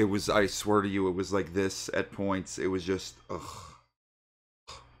 And it was, I swear to you, it was like this at points. It was just, ugh.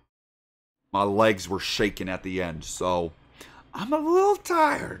 My legs were shaking at the end, so I'm a little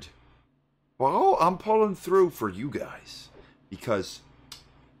tired. Well, I'm pulling through for you guys because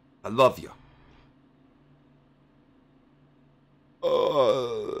I love you.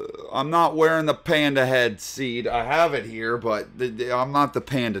 I'm not wearing the panda head seed. I have it here, but I'm not the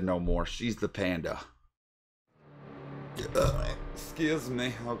panda no more. She's the panda. Excuse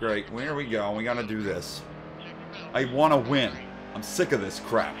me. Oh, great. Where we go? We gotta do this. I want to win. I'm sick of this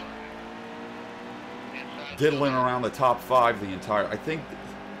crap. Diddling around the top 5 the entire... I think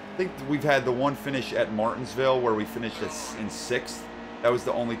we've had the one finish at Martinsville where we finished in 6th. That was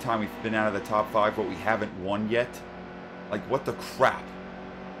the only time we've been out of the top 5, but we haven't won yet. Like, what the crap?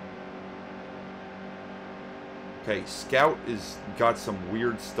 Okay, Scout is got some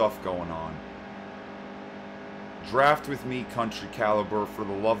weird stuff going on. Draft with me, Country Caliber, for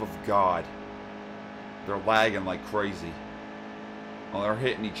the love of God. They're lagging like crazy. Oh, they're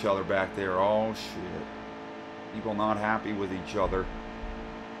hitting each other back there. Oh, shit. People not happy with each other.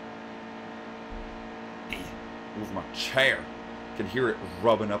 Move my chair. Can hear it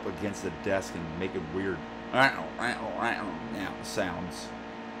rubbing up against the desk and make it weird. Now sounds.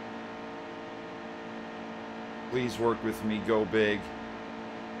 Please work with me. Go big.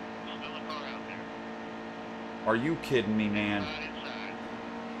 Are you kidding me, man?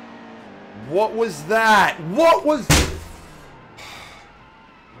 What was that? What was...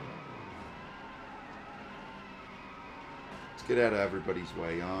 Let's get out of everybody's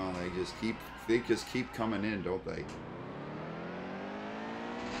way. Oh, they just keep coming in, don't they?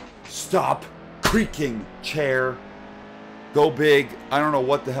 Stop creaking, chair. Go big. I don't know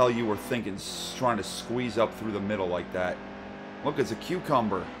what the hell you were thinking, trying to squeeze up through the middle like that. Look, it's a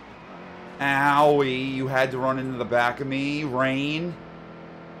cucumber. Owie, you had to run into the back of me. Rain.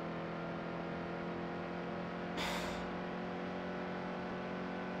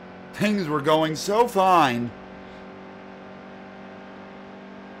 Things were going so fine.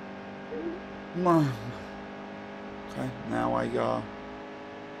 Okay, now I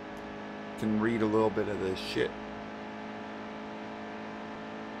can read a little bit of this shit.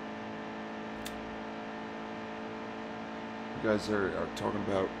 You guys are talking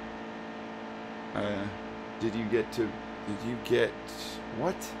about did you get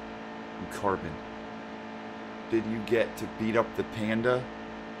what? Carbon. Did you get to beat up the panda?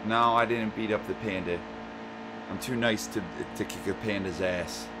 No, I didn't beat up the panda. I'm too nice to kick a panda's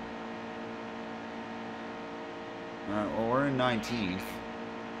ass. Well, we're in 19th.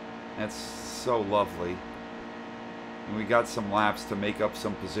 That's so lovely. And we got some laps to make up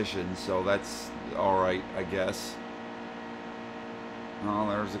some positions, so that's alright, I guess. Oh,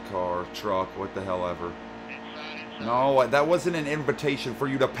 there's a car, truck, what the hell ever. No, that wasn't an invitation for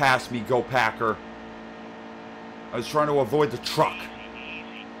you to pass me, Go Packer. I was trying to avoid the truck.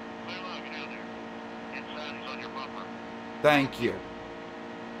 Thank you.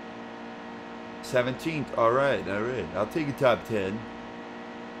 17th, alright. I'll take a top 10.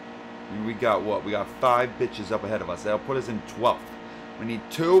 And we got what? We got 5 bitches up ahead of us. That'll put us in 12th. We need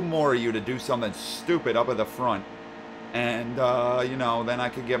 2 more of you to do something stupid up at the front. And, you know, then I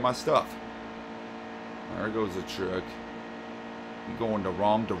could get my stuff. There goes the truck. You're going the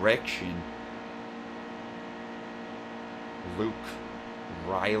wrong direction. Luke.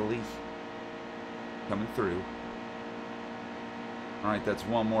 Riley coming through. Alright, that's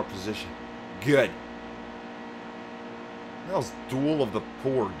one more position. Good. What the hell's Duel of the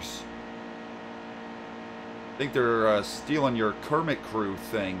Porgs? I think they're stealing your Kermit crew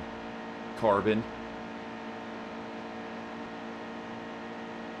thing, Carbon.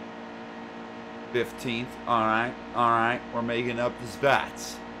 $15th. Alright, we're making up the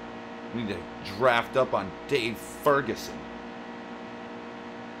spots. We need to draft up on Dave Ferguson.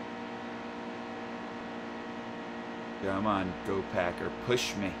 Come on, Go Packer,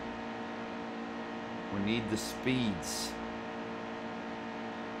 push me. We need the speeds.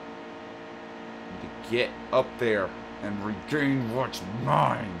 Need to get up there and regain what's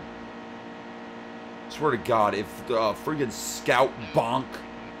mine. Swear to God, if the friggin' Scout Bonk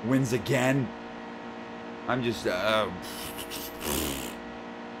wins again, I'm just to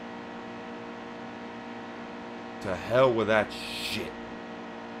hell with that shit.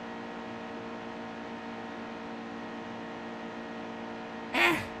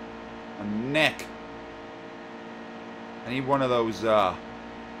 A neck. I need one of those,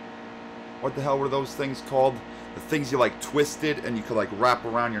 what the hell were those things called? The things you like twisted and you could like wrap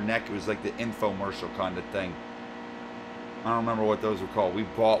around your neck. It was like the infomercial kind of thing. I don't remember what those were called. We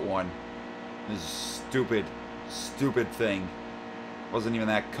bought one. This stupid thing. Wasn't even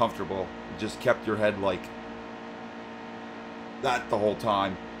that comfortable. It just kept your head like that the whole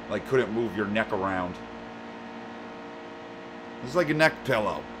time. Like couldn't move your neck around. It's like a neck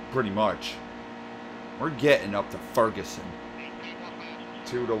pillow, pretty much. We're getting up to Ferguson.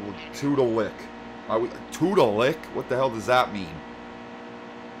 Two to lick. Two to lick? What the hell does that mean?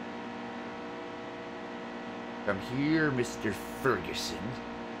 Come here, Mr. Ferguson.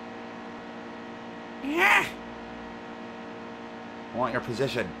 Yeah. I want your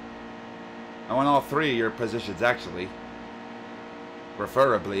position. I want all three of your positions, actually.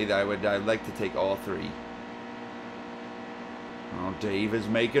 Preferably, I'd like to take all three. Oh, Dave is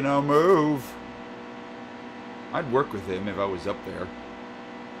making a move. I'd work with him if I was up there.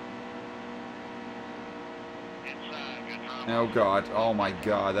 Oh God, oh my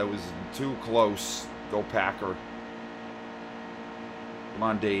God, that was too close. Go Packer. Come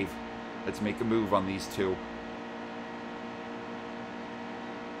on, Dave. Let's make a move on these two.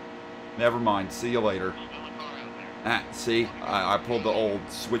 Never mind, see you later. Ah, see, I pulled the old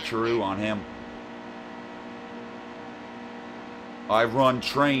switcheroo on him. I run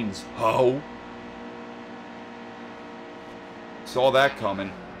trains, ho! Saw that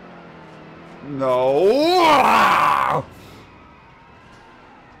coming. No!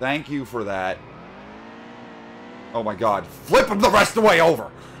 Thank you for that. Oh my God. Flip him the rest of the way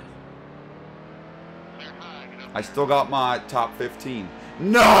over! I still got my top 15.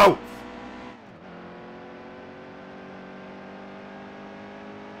 No!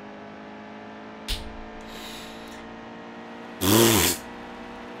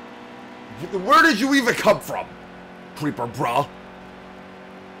 Where did you even come from? Creeper, bruh.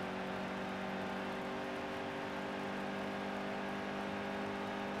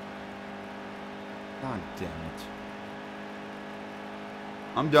 God damn it.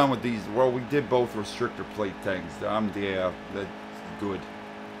 I'm done with these. Well, we did both restrictor plate things. Yeah, that's good.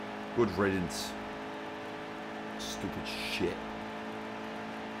 Good riddance. Stupid shit.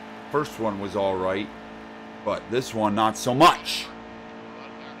 First one was alright, but this one not so much.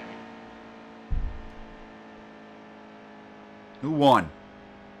 Who won?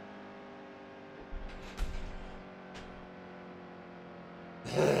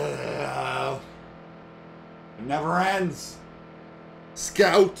 It never ends.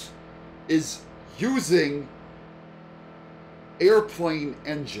 Scout is using airplane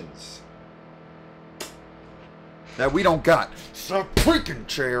engines that we don't got. So freaking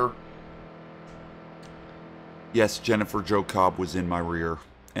chair. Yes, Jennifer Jo Cobb was in my rear.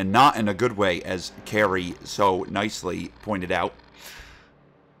 And not in a good way, as Carrie so nicely pointed out.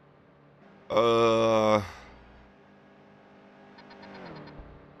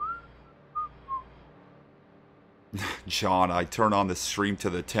 John, I turn on the stream to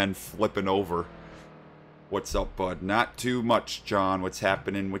the 10 flipping over. What's up, bud? Not too much, John. What's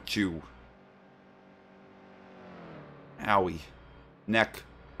happening with you? Owie. Neck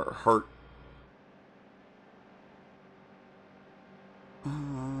hurt.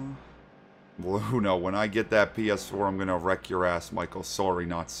 Well, no, when I get that PS4, I'm gonna wreck your ass, Michael. Sorry,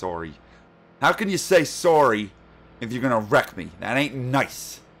 not sorry. How can you say sorry if you're gonna wreck me? That ain't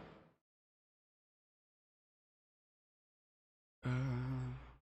nice.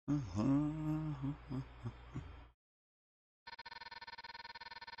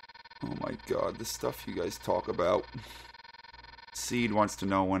 Oh my God, the stuff you guys talk about. Seed wants to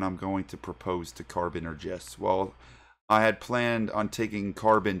know when I'm going to propose to Carbon or Jess. Well, I had planned on taking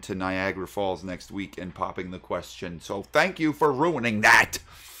Carbon to Niagara Falls next week and popping the question. So thank you for ruining that.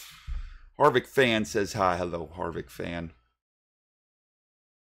 Harvick Fan says hi. Hello, Harvick Fan.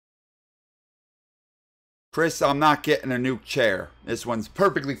 Chris, I'm not getting a new chair. This one's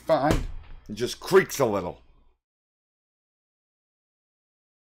perfectly fine. It just creaks a little.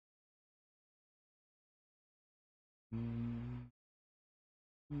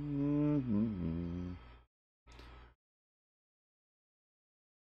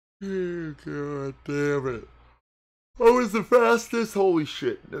 Oh, God damn it. I was the fastest? Holy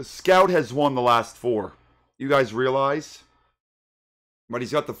shit. The Scout has won the last 4. You guys realize? But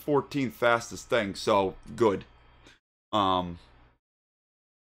he's got the 14th fastest thing, so good. He's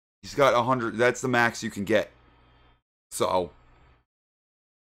got 100. That's the max you can get. So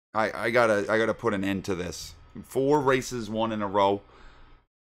I gotta put an end to this. 4 races, 1 in a row.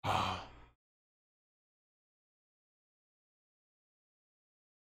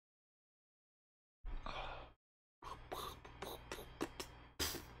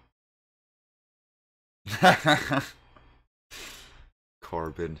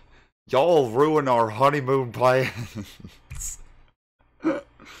 Carbon. Y'all ruin our honeymoon plans.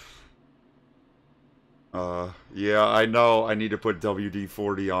 Yeah, I know I need to put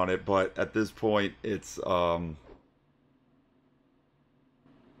WD-40 on it, but at this point it's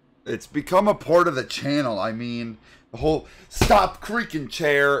become a part of the channel. I mean, the whole stop creaking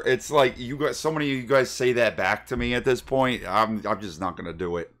chair, it's like you guys, so many of you guys say that back to me at this point. I'm just not gonna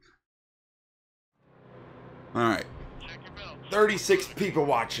do it. Alright. 36 people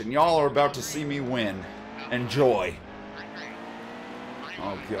watching. Y'all are about to see me win. Enjoy.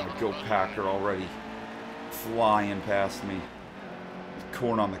 Oh god, go Packer already. Flying past me.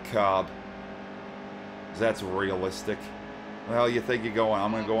 Corn on the cob. That's realistic. The hell you think you're going?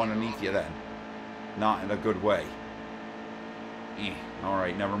 I'm gonna go underneath you then. Not in a good way.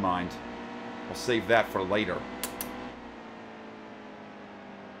 Alright, never mind. I'll save that for later.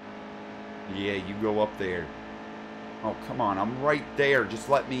 Yeah, you go up there. Oh, come on. I'm right there. Just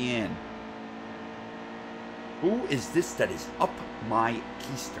let me in. Who is this that is up my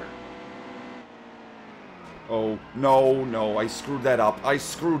keister? Oh, no, no. I screwed that up. I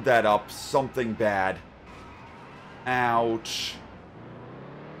screwed that up. Something bad. Ouch.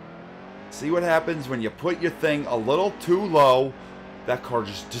 See what happens when you put your thing a little too low? That car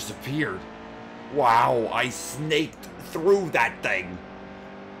just disappeared. Wow, I snaked through that thing.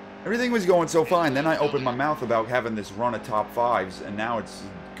 Everything was going so fine. Then I opened my mouth about having this run of top 5s, and now it's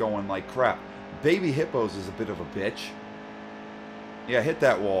going like crap. Baby Hippos is a bit of a bitch. Yeah, hit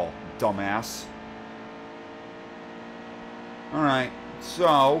that wall, dumbass. Alright,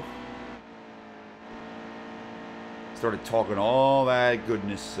 so started talking all that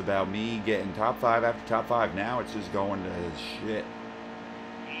goodness about me getting top 5 after top 5. Now it's just going to shit.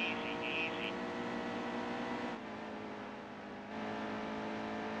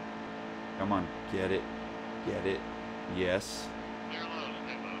 Come on, get it. Get it. Yes.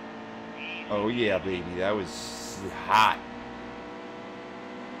 Oh yeah, baby. That was hot.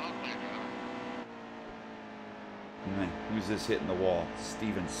 Man, who's this hitting the wall?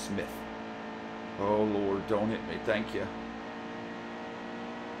 Steven Smith. Oh Lord, don't hit me. Thank you.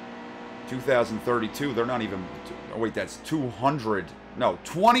 2032. They're not even. Oh, wait, that's 200. No,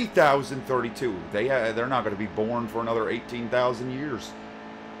 20,032. They're not going to be born for another 18,000 years.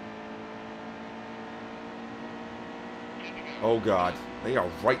 Oh God, they are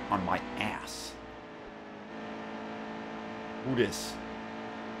right on my ass. Who this?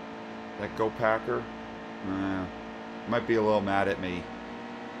 That Go Packer? Might be a little mad at me.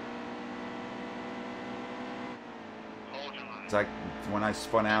 It's like when I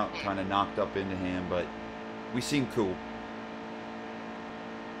spun out, kind of knocked up into him, but we seem cool.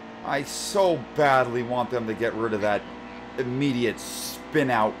 I so badly want them to get rid of that immediate spin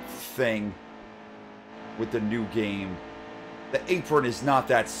out thing with the new game. The apron is not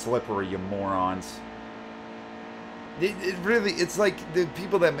that slippery, you morons. It really, it's like the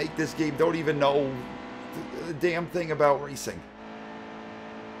people that make this game don't even know the damn thing about racing.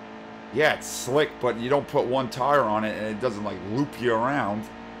 Yeah, it's slick, but you don't put one tire on it and it doesn't like loop you around.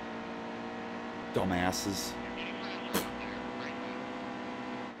 Dumbasses.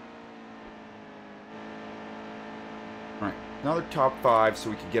 Alright, another top 5 so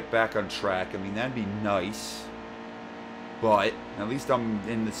we can get back on track. I mean, that'd be nice. But at least I'm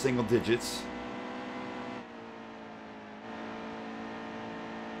in the single digits.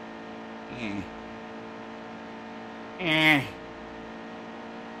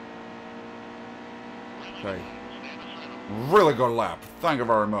 Okay. Really good lap. Thank you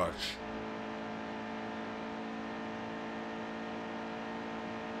very much.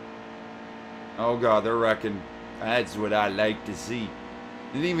 Oh god, they're wrecking. That's what I like to see.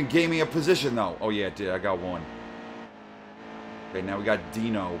 Didn't even give me a position though. Oh yeah, it did. I got one. Okay, now we got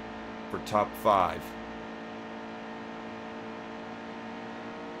Dino for top 5.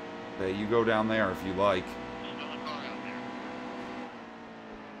 Okay, you go down there if you like.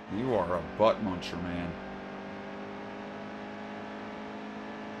 You are a butt muncher, man.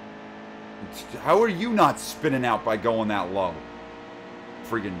 How are you not spinning out by going that low?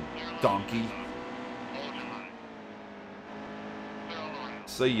 Friggin' donkey.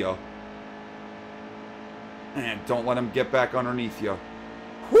 See ya. And don't let him get back underneath you.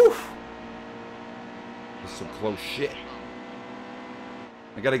 Whew! That's some close shit.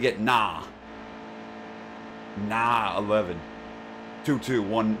 I gotta get Nah 11.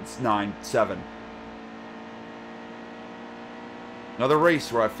 22197. Another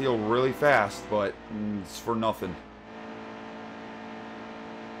race where I feel really fast, but it's for nothing.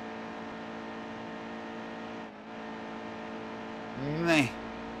 Meh.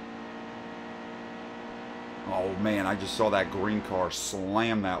 Oh man, I just saw that green car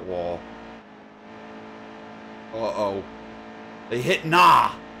slam that wall. Uh-oh. They hit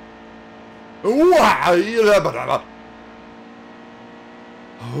Nah.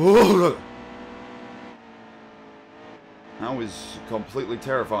 That was completely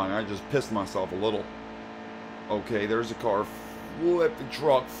terrifying. I just pissed myself a little. Okay, there's a car. Flip the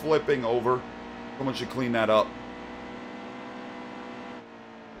truck, flipping over. Someone should clean that up.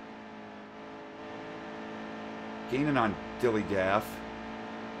 Gaining on Dilly Gaff.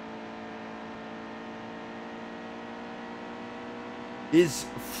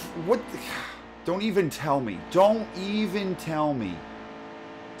 What? Don't even tell me. Don't even tell me.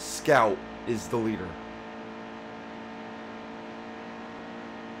 Scout is the leader.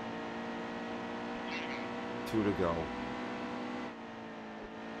 Two to go.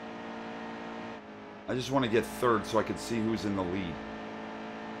 I just want to get third so I can see who's in the lead.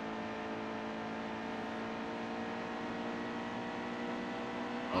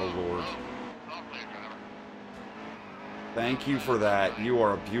 Oh Lord. Thank you for that. You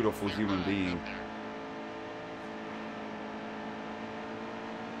are a beautiful human being.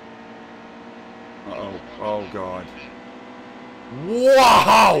 Uh-oh. Oh God.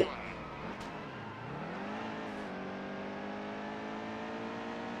 Wow!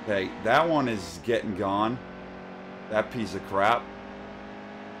 Okay, that one is getting gone. That piece of crap.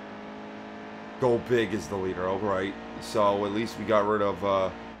 Go Big is the leader, all right. So at least we got rid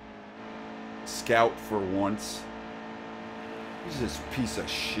of Scout for once. Who's this piece of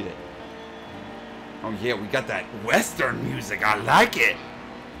shit? Oh yeah, we got that Western music. I like it.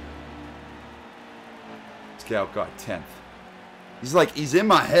 Scout got 10th. He's like, he's in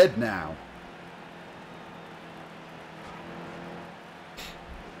my head now.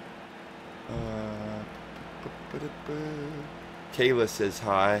 Kayla says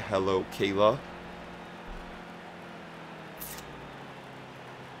hi. Hello, Kayla.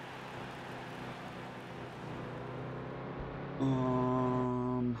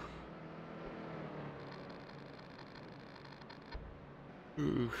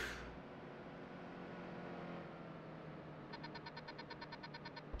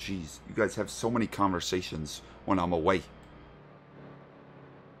 Jeez, you guys have so many conversations when I'm away.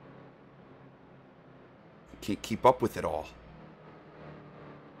 Can't keep up with it all.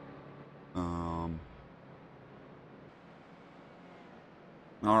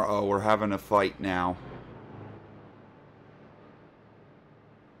 Uh-oh, we're having a fight now.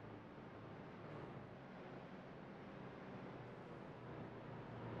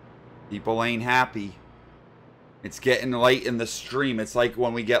 People ain't happy. It's getting late in the stream. It's like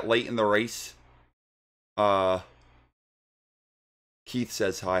when we get late in the race. Keith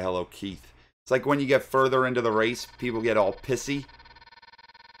says hi. Hello, Keith. It's like when you get further into the race, people get all pissy.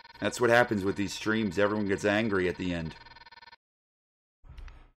 That's what happens with these streams. Everyone gets angry at the end.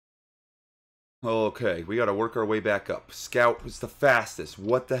 Okay, we got to work our way back up. Scout was the fastest.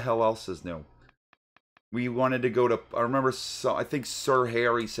 What the hell else is new? We wanted to go to... I remember, I think Sir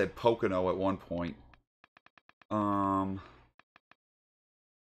Harry said Pocono at one point.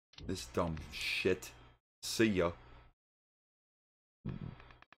 This dumb shit. See ya.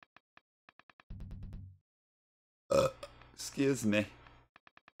 Excuse me.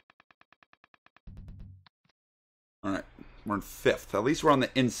 Alright, we're in 5th. At least we're on the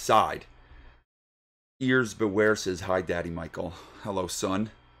inside. Ears Beware says, hi, Daddy Michael. Hello,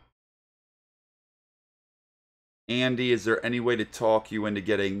 son. Andy, is there any way to talk you into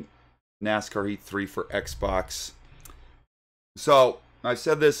getting NASCAR Heat 3 for Xbox? So I've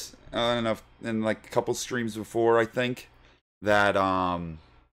said this in like a couple streams before. I think that I'm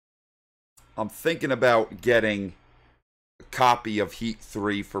thinking about getting a copy of Heat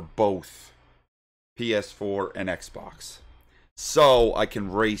 3 for both PS4 and Xbox, so I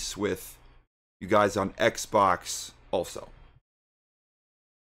can race with you guys on Xbox also.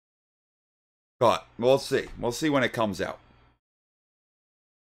 But we'll see. We'll see when it comes out.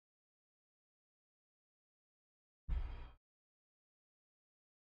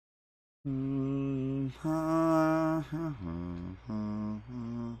 I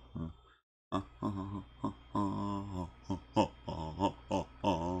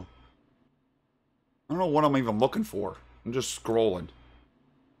don't know what I'm even looking for. I'm just scrolling.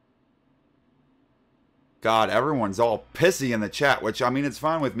 God, everyone's all pissy in the chat, which, I mean, it's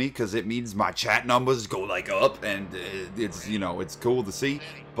fine with me because it means my chat numbers go like up, and it's, you know, it's cool to see.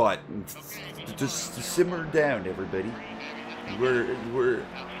 But just simmer down, everybody. We're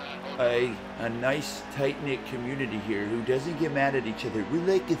a nice, tight-knit community here who doesn't get mad at each other. We're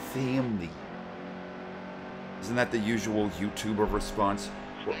like a family. Isn't that the usual YouTuber response?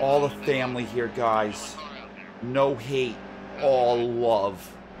 We're all a family here, guys. No hate, all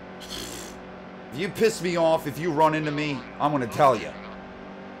love. If you piss me off, if you run into me, I'm gonna tell you.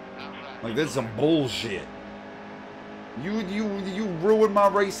 Like, this is some bullshit. You ruined my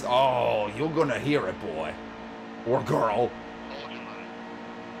race. Oh, you're gonna hear it, boy. Or girl.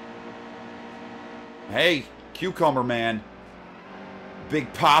 Hey, Cucumber Man.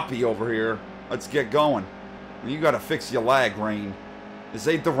 Big Poppy over here. Let's get going. You gotta fix your lag, Rain. This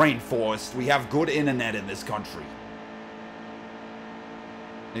ain't the rainforest. We have good internet in this country.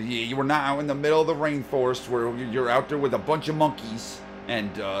 You were now in the middle of the rainforest where you're out there with a bunch of monkeys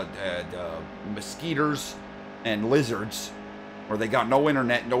and mosquitoes and lizards where they got no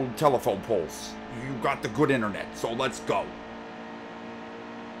internet, no telephone poles. You got the good internet, so let's go.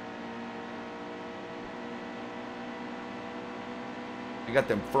 You got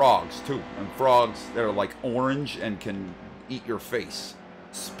them frogs too. And frogs, they're like orange and can eat your face.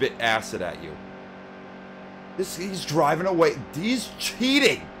 Spit acid at you. He's driving away. He's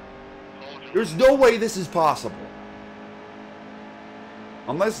cheating. There's no way this is possible.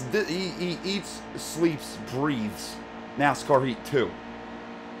 Unless he eats, sleeps, breathes. NASCAR Heat 2.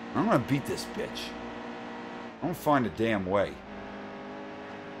 I'm gonna beat this bitch. I'm gonna find a damn way.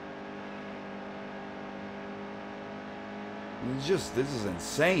 This is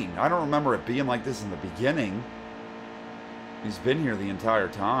insane. I don't remember it being like this in the beginning. He's been here the entire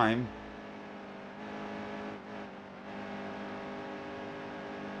time.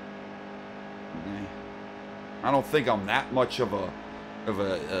 I don't think I'm that much of a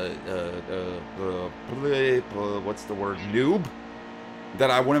what's the word, noob, that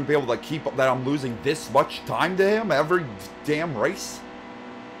I wouldn't be able to keep up, that I'm losing this much time to him every damn race.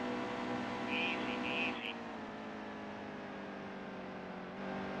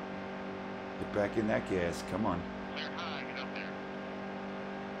 Get back in that gas, come on.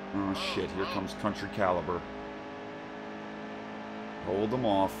 Oh shit, here comes Country Caliber. Hold them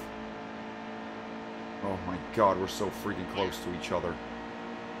off. Oh my god, we're so freaking close to each other.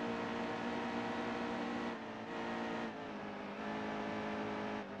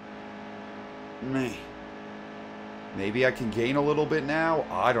 Man. Maybe I can gain a little bit now?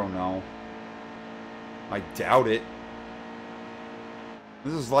 I don't know. I doubt it.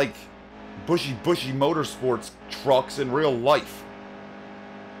 This is like bushy motorsports trucks in real life.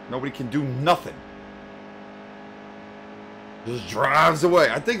 Nobody can do nothing. Just drives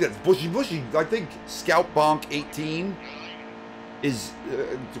away. I think that's bushy. I think Scout Bonk 18 is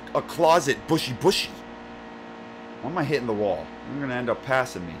a closet bushy. Why am I hitting the wall? I'm gonna end up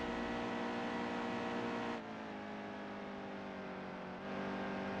passing me.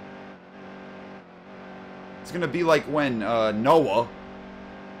 It's gonna be like when Noah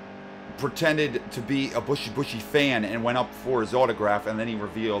pretended to be a bushy fan and went up for his autograph, and then he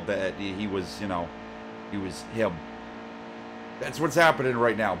revealed that he was, you know, he was him. That's what's happening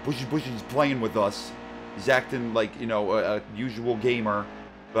right now. Bushy's playing with us. He's acting like, you know, a usual gamer,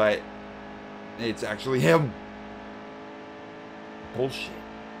 but it's actually him. Bullshit.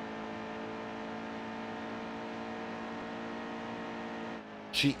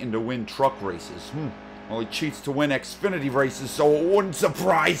 Cheating to win truck races. Well, he cheats to win Xfinity races, so it wouldn't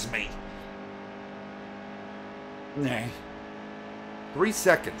surprise me. Nah. 3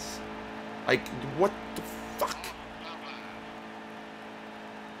 seconds. Like, what the fuck?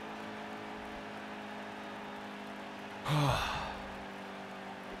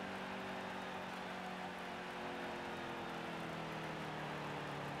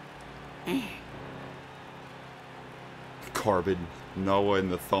 Carbon Noah in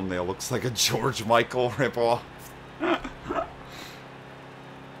the thumbnail looks like a George Michael ripoff.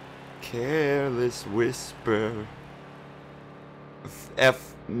 Careless whisper.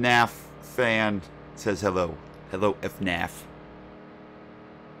 FNAF fan says hello. Hello, FNAF.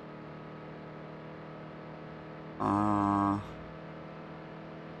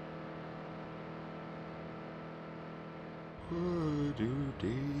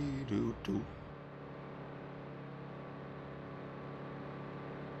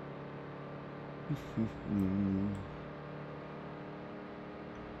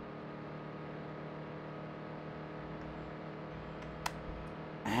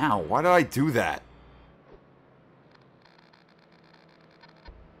 Ow, why did I do that?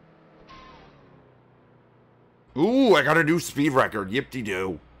 Ooh, I got a new speed record.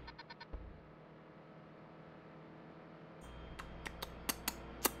 Yip-de-doo.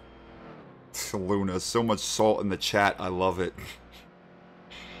 Luna, so much salt in the chat. I love it.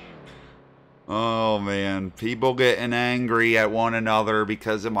 Oh, man. People getting angry at one another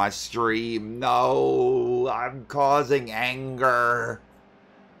because of my stream. No, I'm causing anger.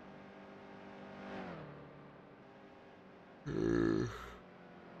 I'm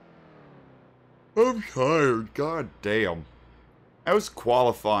tired. God damn. How's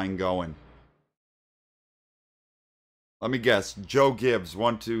qualifying going? Let me guess. Joe Gibbs,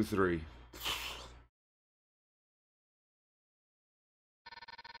 1, 2, 3.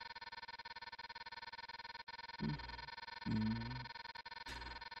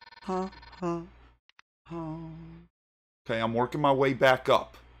 Okay, I'm working my way back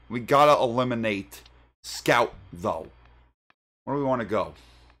up. We gotta eliminate Scout, though. Where do we want to go?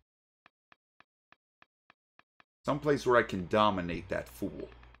 Someplace where I can dominate that fool.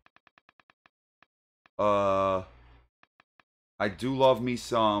 I do love me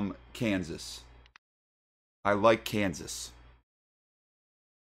some Kansas. I like Kansas.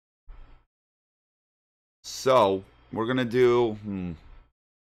 So, we're gonna do,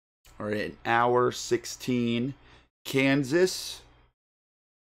 we're at hour 16. Kansas.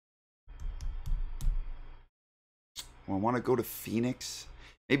 Well, I want to go to Phoenix.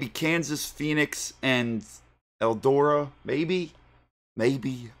 Maybe Kansas, Phoenix, and Eldora. Maybe.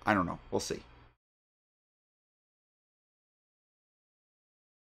 Maybe. I don't know. We'll see.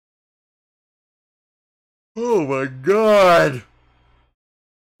 Oh my God.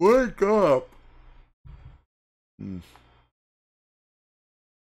 Wake up.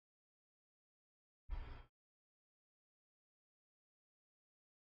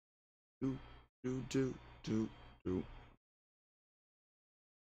 Do.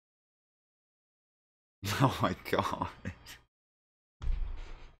 Oh my God.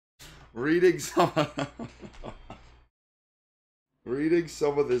 Reading some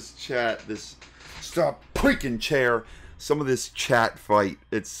of this chat, stop creaking chair. Some of this chat fight,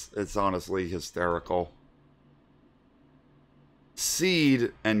 it's honestly hysterical.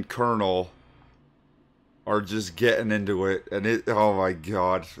 Seed and Colonel are just getting into it, and oh my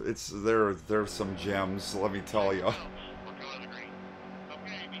God, there's some gems, let me tell you.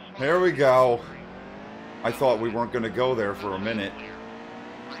 There we go. I thought we weren't going to go there for a minute.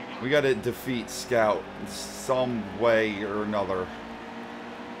 We got to defeat Scout some way or another.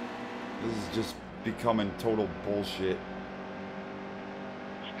 This is just becoming total bullshit.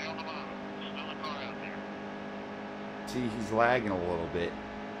 See, he's lagging a little bit.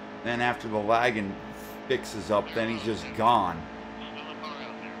 Then after the lagging fixes up, then he's just gone.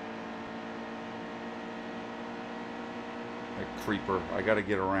 That creeper. I gotta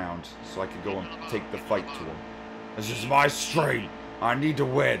get around so I can go and take the fight to him. This is my stream. I need to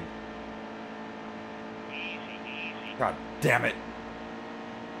win. God damn it.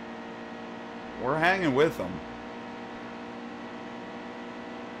 We're hanging with him.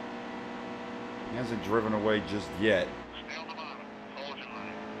 He hasn't driven away just yet.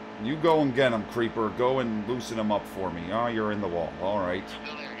 You go and get him, creeper. Go and loosen him up for me. Oh, you're in the wall. Alright.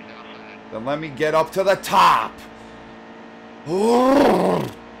 Then let me get up to the top. Okay,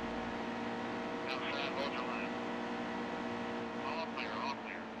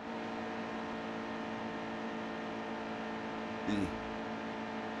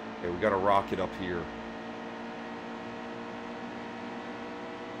 we got a rocket up here.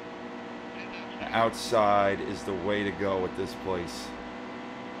 Outside is the way to go at this place.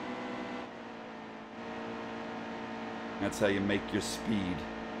 That's how you make your speed.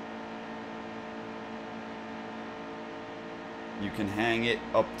 You can hang it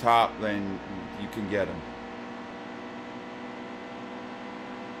up top, then you can get him.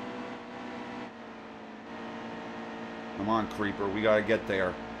 Come on, creeper, we gotta get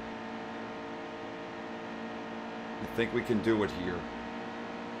there. I think we can do it here.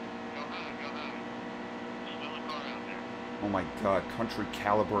 Go high, go high. Still a car out there. Oh my god, country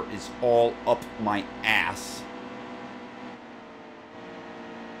caliber is all up my ass.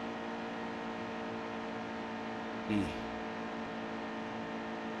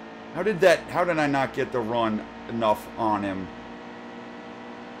 How did I not get the run enough on him?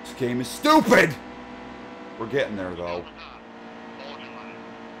 This game is stupid! We're getting there though. Hold your line.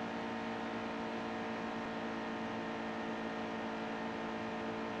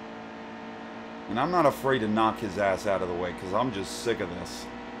 And I'm not afraid to knock his ass out of the way because I'm just sick of this.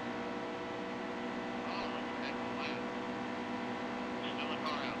 Oh, that's a heck of a lap. Still a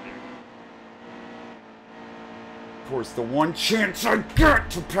car out there. Of course, the one chance I get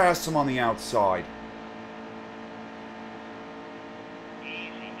to pass him on the outside.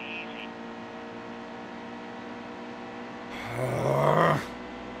 Easy, easy. Uh,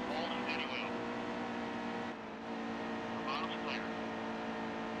 Hold and steady wheel. The bottom's clear.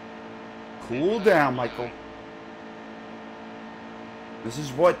 cool down, Michael. This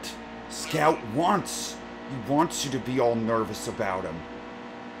is what Scout wants. He wants you to be all nervous about him.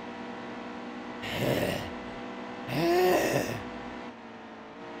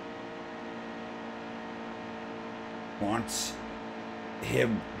 Wants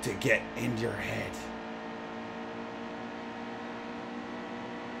him to get in your head.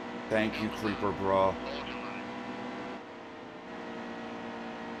 Thank you, Creeper Bra. Hold your line.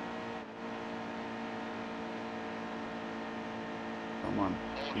 Come on,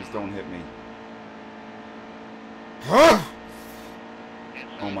 please don't hit me. Huh?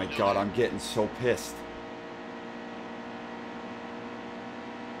 Oh my god, I'm getting so pissed.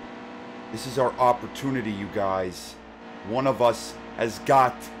 This is our opportunity, you guys. One of us has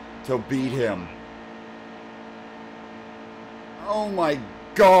got to beat him. Oh my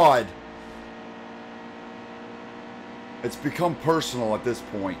god. It's become personal at this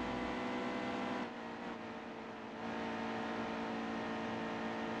point.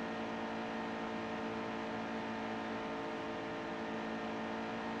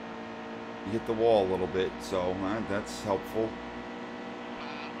 You hit the wall a little bit, so that's helpful.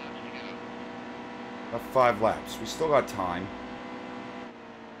 5 laps to go. Got 5 laps. We still got time.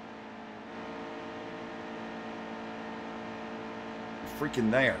 We're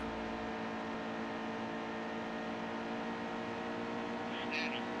freaking there.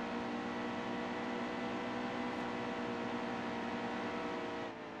 Steady.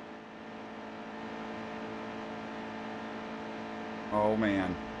 Oh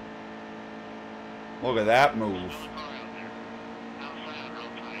man. Look at that move. Still a car out there. Outside, real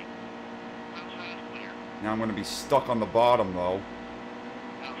tight. Outside's clear. Now I'm going to be stuck on the bottom though.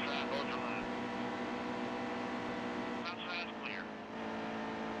 Outside, hold your line. Outside's clear.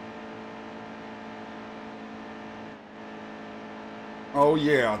 Oh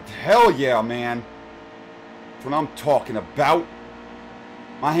yeah. Hell yeah, man. That's what I'm talking about.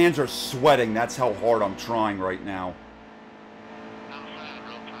 My hands are sweating. That's how hard I'm trying right now. Outside,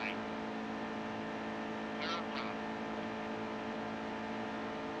 real tight. Clear up top.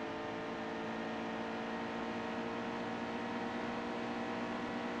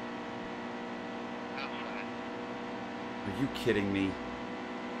 Outside. Are you kidding me?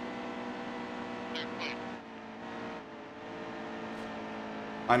 Clear quick.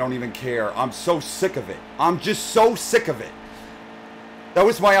 I don't even care. I'm so sick of it. I'm just so sick of it. That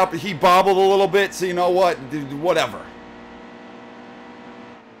was my he bobbled a little bit, so you know what? Whatever.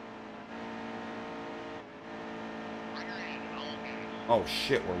 Bring her in and hold gas. Oh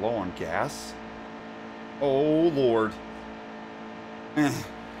shit, we're low on gas. Oh lord. Eh.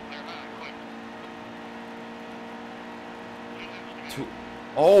 Clear high, quick. 2 laps to go.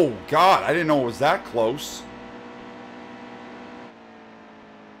 Oh god, I didn't know it was that close.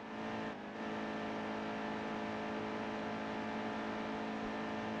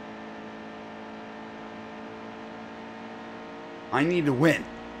 I need to win.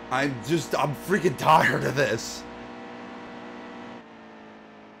 I'm freaking tired of this.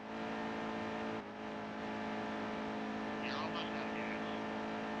 You're almost out of gas.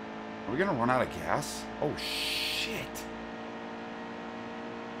 Are we gonna run out of gas? Oh shit.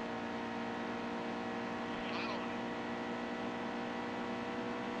 Final lap.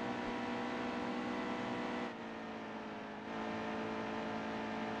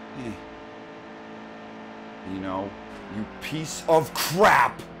 Eh. You know, you piece of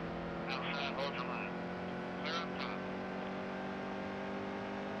crap. Outside, hold your line. Clear up top.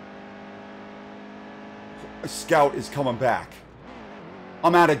 A scout is coming back.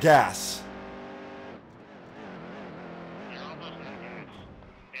 I'm out of gas. You're almost out of gas.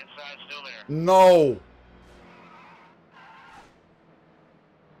 Inside, still there. No.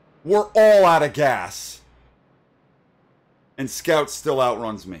 We're all out of gas. And Scout still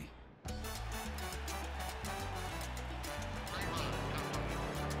outruns me.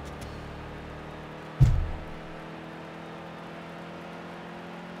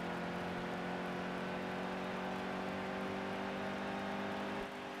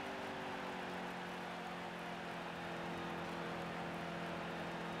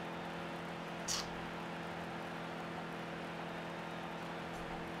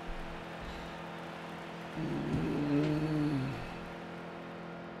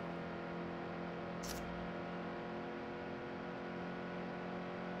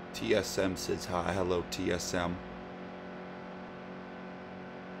 TSM says hi. Hello, TSM.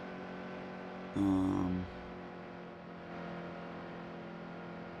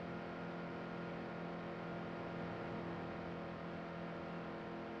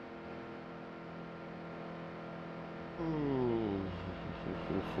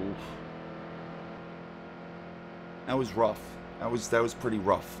 That was rough. That was pretty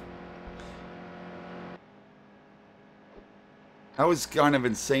rough. That was kind of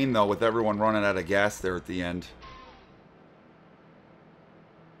insane though, with everyone running out of gas there at the end.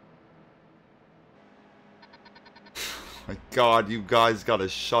 My God, you guys gotta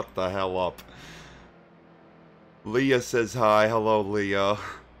shut the hell up. Leah says hi. Hello, Leah.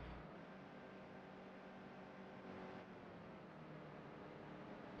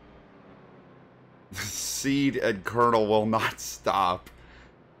 Seed and Colonel will not stop.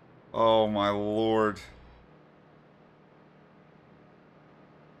 Oh my Lord.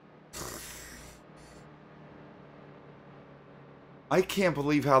 I can't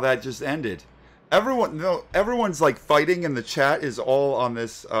believe how that just ended. Everyone's like fighting in the chat is all on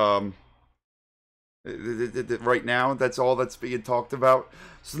this right now. That's all that's being talked about.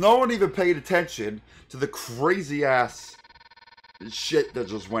 So no one even paid attention to the crazy ass shit that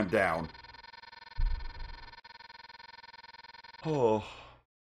just went down. Oh.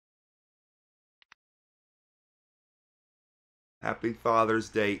 Happy Father's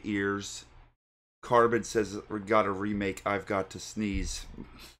Day, ears. Carbon says we got a remake. I've got to sneeze.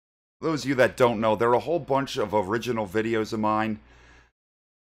 Those of you that don't know, there are a whole bunch of original videos of mine.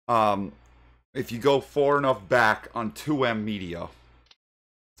 If you go far enough back on 2M Media,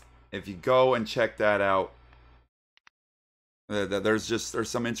 if you go and check that out, there's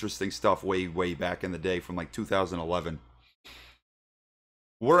some interesting stuff way back in the day from like 2011.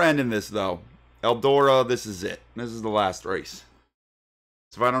 We're ending this though. Eldora, this is it. This is the last race.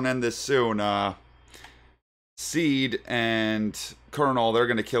 So if I don't end this soon, Seed and Colonel, they're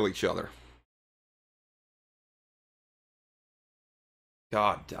going to kill each other.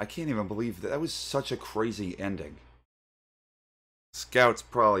 God, I can't even believe that. That was such a crazy ending. Scout's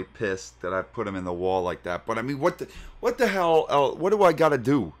probably pissed that I put him in the wall like that. But I mean, what the hell? What do I got to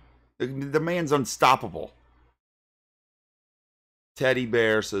do? The man's unstoppable. Teddy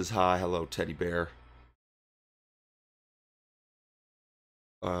Bear says hi. Hello, Teddy Bear.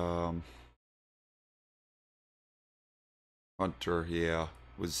 Hunter, yeah,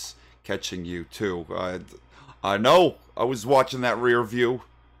 was catching you too. I know. I was watching that rear view. Of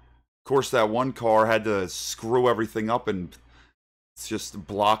course, that one car had to screw everything up and just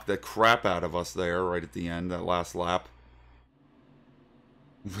block the crap out of us there right at the end, that last lap.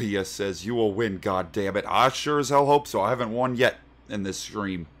 Leah says, you will win, god damn it. I sure as hell hope so. I haven't won yet in this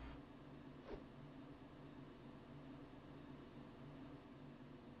stream.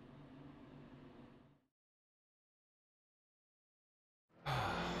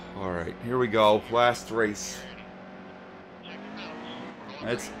 Alright, here we go. Last race.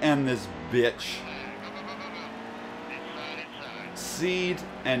 Let's end this bitch. Seed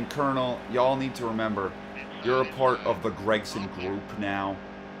and Colonel, y'all need to remember, you're a part of the Gregson group now.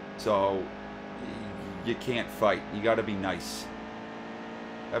 So, you can't fight. You gotta be nice.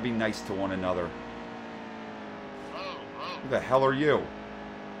 Gotta be nice to one another. Who the hell are you?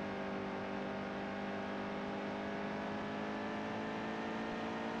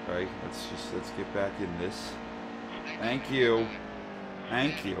 Okay, let's get back in this. Thank you.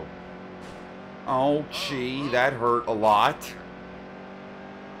 Thank you. Oh, gee, that hurt a lot.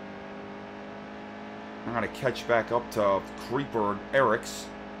 I'm gonna catch back up to Creeper and Eric's.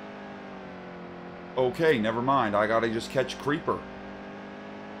 Okay, never mind. I gotta just catch Creeper.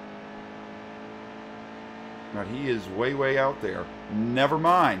 But he is way out there. Never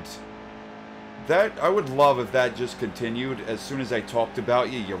mind. That, I would love if that just continued. As soon as I talked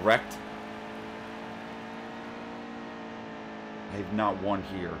about you, you wrecked. I have not won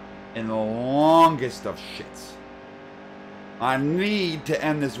here in the longest of shits. I need to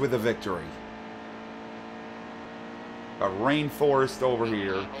end this with a victory. A rainforest over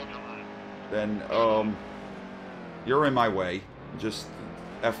here. then, you're in my way. Just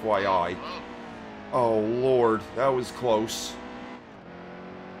FYI. Oh, Lord. That was close.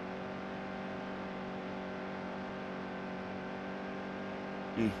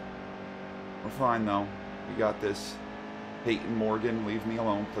 We're fine, though. We got this. Peyton Morgan, leave me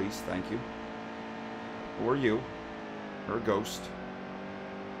alone, please. Thank you. Who are you? You're a ghost.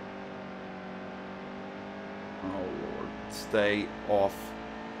 Oh, Lord. Stay off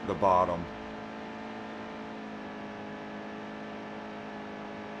the bottom.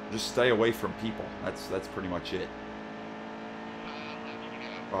 Just stay away from people. That's pretty much it.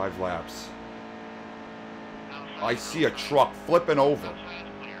 5 laps. I see a truck flipping over.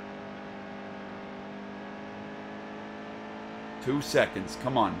 2 seconds.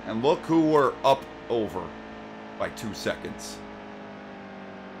 Come on. And look who we're up over by 2 seconds.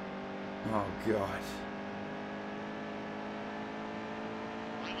 Oh, God.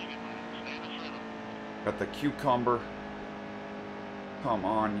 Got the cucumber. Come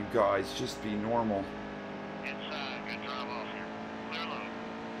on, you guys. Just be normal. Inside. Good drive off here. Clear low.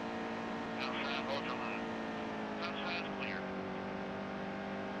 Outside, hold your line. Outside's clear.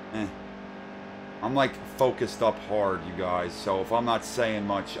 I'm like focused up hard, you guys. So if I'm not saying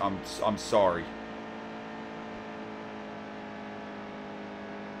much, I'm sorry.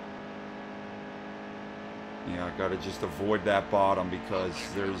 Yeah, I gotta just avoid that bottom because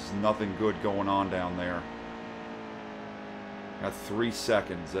there's nothing good going on down there. Got 3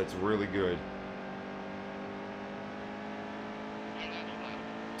 seconds. That's really good.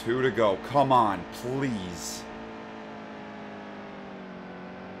 2 to go. Come on, please.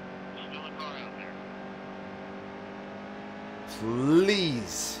 Still a car out there.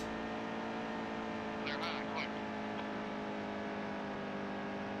 Please. Clear high, quick.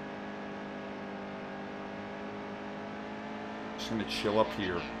 Just gonna chill up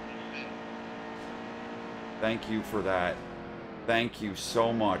here. Thank you for that. Thank you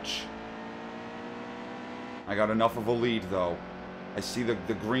so much. I got enough of a lead, though. I see the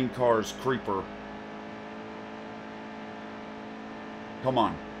green car's creeper. Come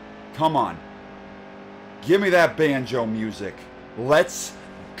on. Come on. Give me that banjo music. Let's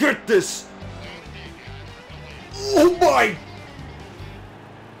get this. Oh, my.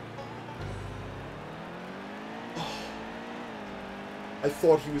 I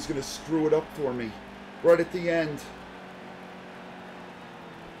thought he was going to screw it up for me. Right at the end.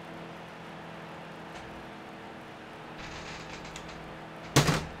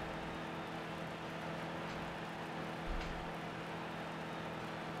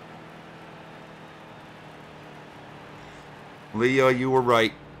 Leah, you were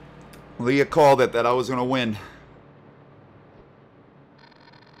right. Leah called it that I was going to win.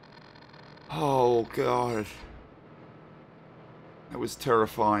 Oh, God. That was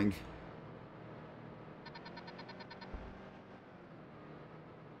terrifying.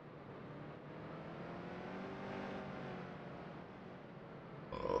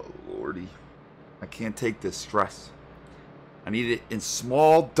 Oh, Lordy. I can't take this stress. I need it in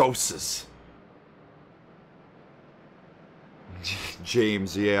small doses.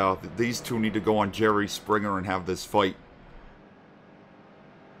 James, yeah, these two need to go on Jerry Springer and have this fight.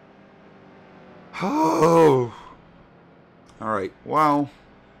 Oh. All right, well,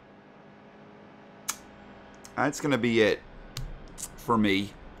 that's going to be it for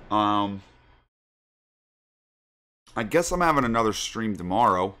me. I guess I'm having another stream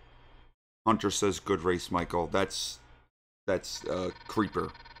tomorrow. Hunter says, good race, Michael. That's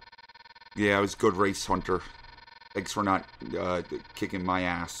Creeper. Yeah, it was good race, Hunter. Thanks for not kicking my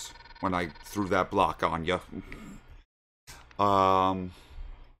ass when I threw that block on you. And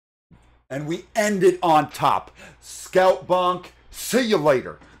we end it on top. Scout Bonk, see you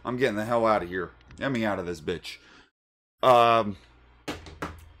later. I'm getting the hell out of here. Get me out of this bitch. I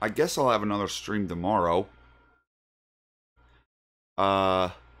guess I'll have another stream tomorrow.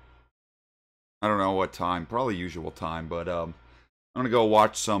 I don't know what time. Probably usual time, but I'm gonna go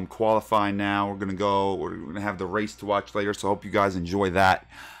watch some qualifying now. We're gonna have the race to watch later, so I hope you guys enjoy that.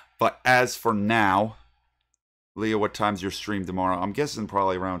 But as for now, Leah, what time's your stream tomorrow? I'm guessing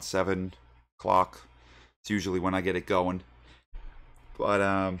probably around 7 o'clock. It's usually when I get it going.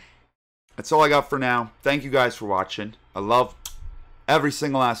 But that's all I got for now. Thank you guys for watching. I love every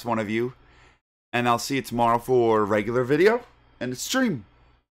single last one of you. And I'll see you tomorrow for a regular video and a stream.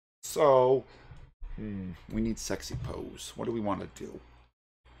 So, we need sexy pose. What do we want to do?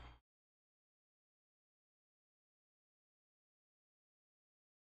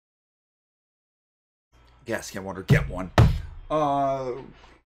 Gas can wonder get one. I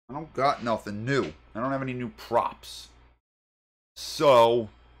don't got nothing new. I don't have any new props. So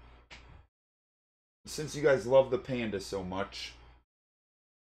since you guys love the panda so much,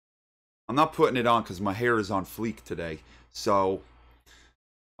 I'm not putting it on because my hair is on fleek today. So,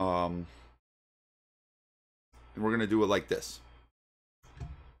 we're gonna do it like this.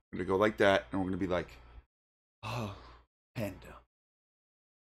 We're gonna go like that, and we're gonna be like, oh, panda.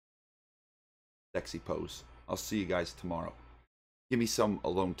 Sexy pose. I'll see you guys tomorrow. Give me some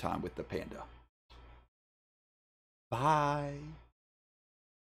alone time with the panda. Bye.